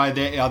church is why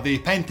there are the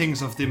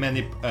paintings of the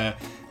many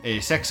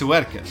sex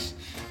workers.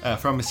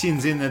 From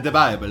scenes in the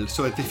Bible,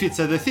 so it fits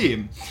the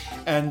theme.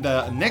 And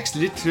next,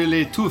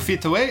 literally 2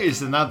 feet away,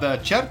 is another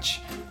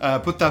church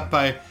put up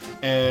by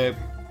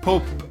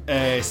Pope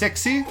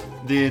Sexy,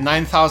 the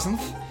 9000th,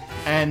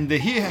 and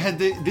he had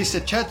this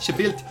church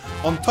built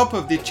on top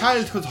of the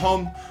childhood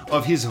home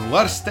of his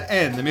worst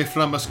enemy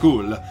from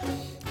school.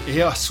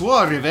 He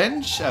swore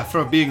revenge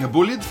for being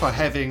bullied for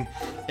having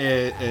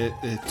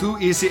too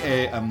easy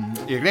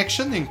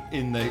erection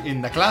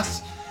in the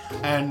class,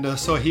 and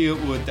so he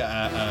would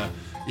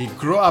he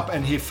grew up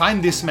and he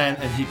find this man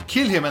and he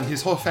kill him and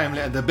his whole family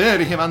and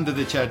bury him under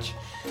the church.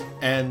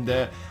 And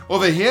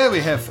over here we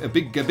have a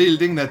big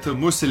building that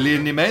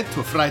Mussolini made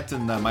to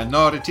frighten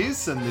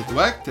minorities, and it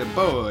worked.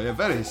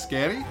 Very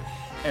scary.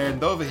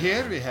 And over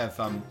here we have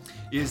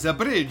is a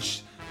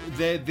bridge.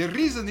 The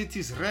reason it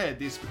is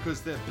red is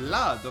because the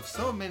blood of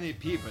so many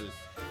people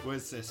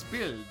was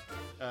spilled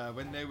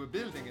when they were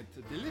building it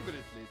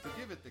deliberately to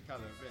give it the color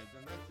red,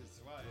 and that is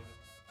why.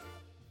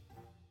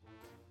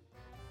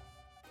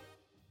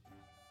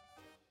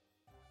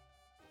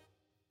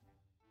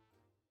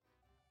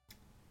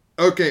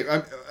 Okay,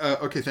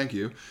 okay. Thank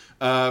you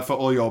for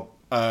all your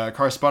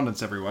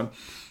correspondence, everyone.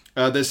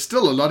 There's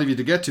still a lot of you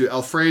to get to.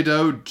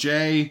 Alfredo,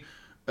 Jay,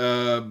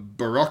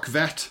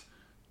 Barockvet,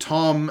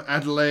 Tom,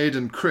 Adelaide,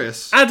 and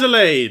Chris.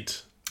 Adelaide!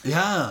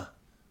 Yeah.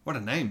 What a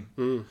name.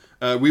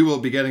 We will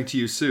be getting to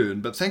you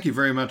soon, but thank you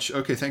very much.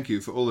 Okay, thank you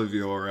for all of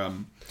your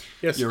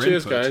yes, your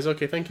cheers, input. guys.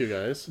 Okay, thank you,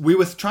 guys. We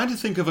were trying to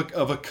think of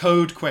a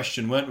code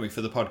question, weren't we,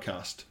 for the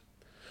podcast?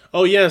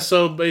 Oh, yeah,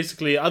 so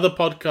basically other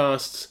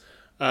podcasts,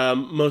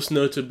 most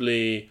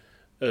notably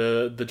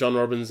the John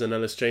Robbins and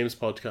Ellis James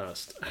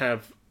podcast,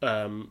 have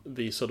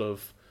the sort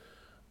of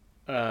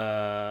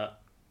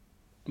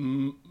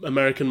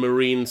American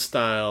Marine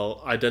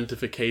style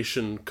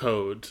identification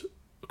code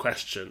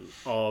question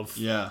of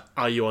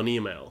are you on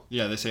email?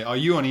 Yeah, they say, are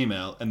you on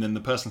email? And then the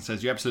person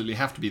says, you absolutely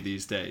have to be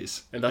these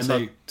days. And that's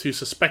how two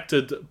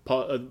suspected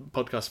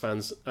podcast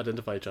fans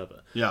identify each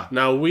other. Yeah.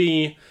 Now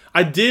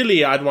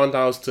ideally I'd want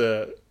ours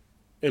to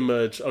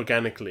emerge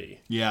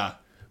organically. Yeah.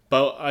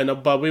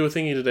 But we were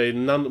thinking today,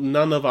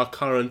 none of our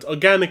current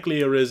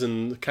organically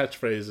arisen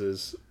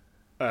catchphrases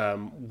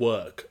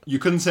work. You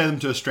couldn't say them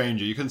to a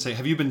stranger. You couldn't say,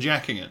 have you been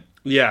jacking it?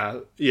 Yeah.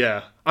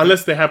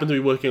 Unless they happen to be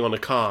working on a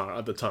car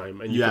at the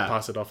time, and you can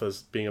pass it off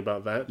as being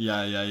about that.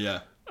 Yeah.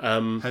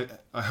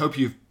 I hope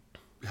you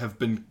have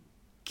been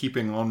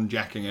keeping on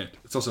jacking it.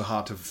 It's also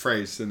hard to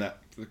phrase in that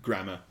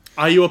grammar.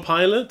 Are you a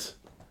pilot?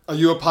 Are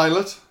you a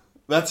pilot?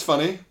 That's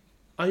funny.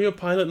 Are you a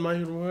pilot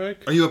might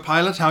work? Are you a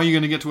pilot? How are you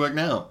going to get to work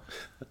now?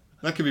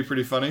 That could be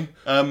pretty funny.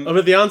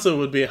 But the answer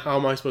would be, how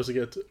am I supposed to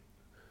get to...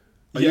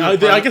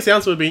 I guess the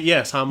answer would be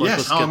yes. How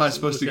am I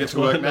supposed to get to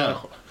work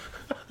now?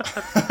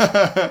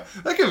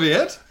 That could be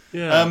it.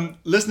 Yeah.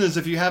 Listeners,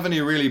 if you have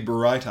any really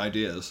bright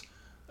ideas,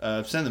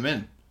 send them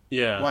in.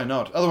 Yeah. Why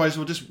not? Otherwise,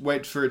 we'll just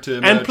wait for it to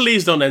emerge. And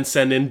please don't then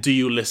send in, do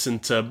you listen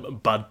to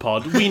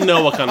BudPod? We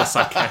know what kind of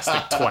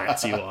sarcastic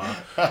twats you are.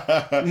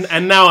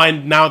 And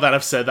now that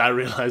I've said that, I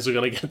realise we're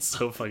going to get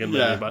so fucking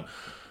many. But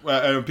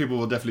well, people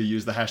will definitely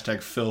use the hashtag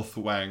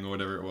filthwang or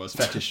whatever it was.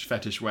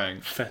 Fetish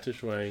wang.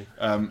 Fetish wang.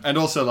 And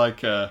also,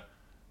 like...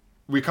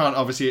 we can't,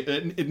 obviously,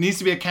 it needs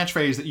to be a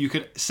catchphrase that you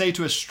could say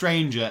to a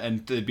stranger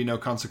and there'd be no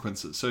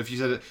consequences. So if you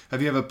said,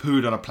 have you ever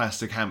pooed on a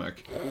plastic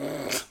hammock?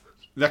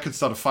 That could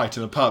start a fight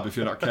in a pub if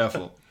you're not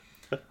careful.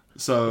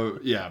 So,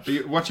 yeah,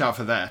 watch out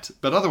for that.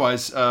 But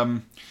otherwise,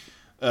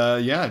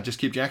 just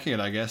keep jacking it,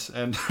 I guess.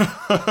 And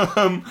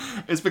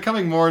it's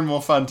becoming more and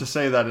more fun to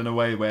say that in a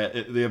way where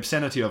the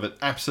obscenity of it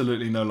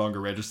absolutely no longer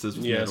registers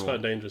with me at all. Yeah, it's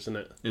quite dangerous, isn't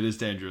it? It is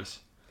dangerous.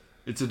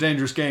 It's a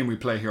dangerous game we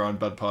play here on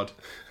BudPod.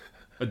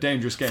 A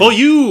dangerous game. For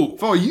you!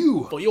 For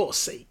you! For your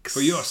sakes.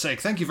 For your sake.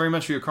 Thank you very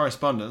much for your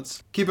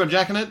correspondence. Keep on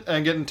jacking it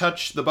and get in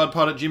touch,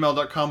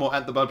 thebudpod@gmail.com or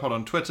 @thebudpod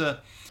on Twitter.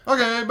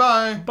 Okay,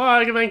 bye!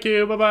 Bye, thank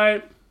you,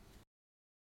 bye-bye.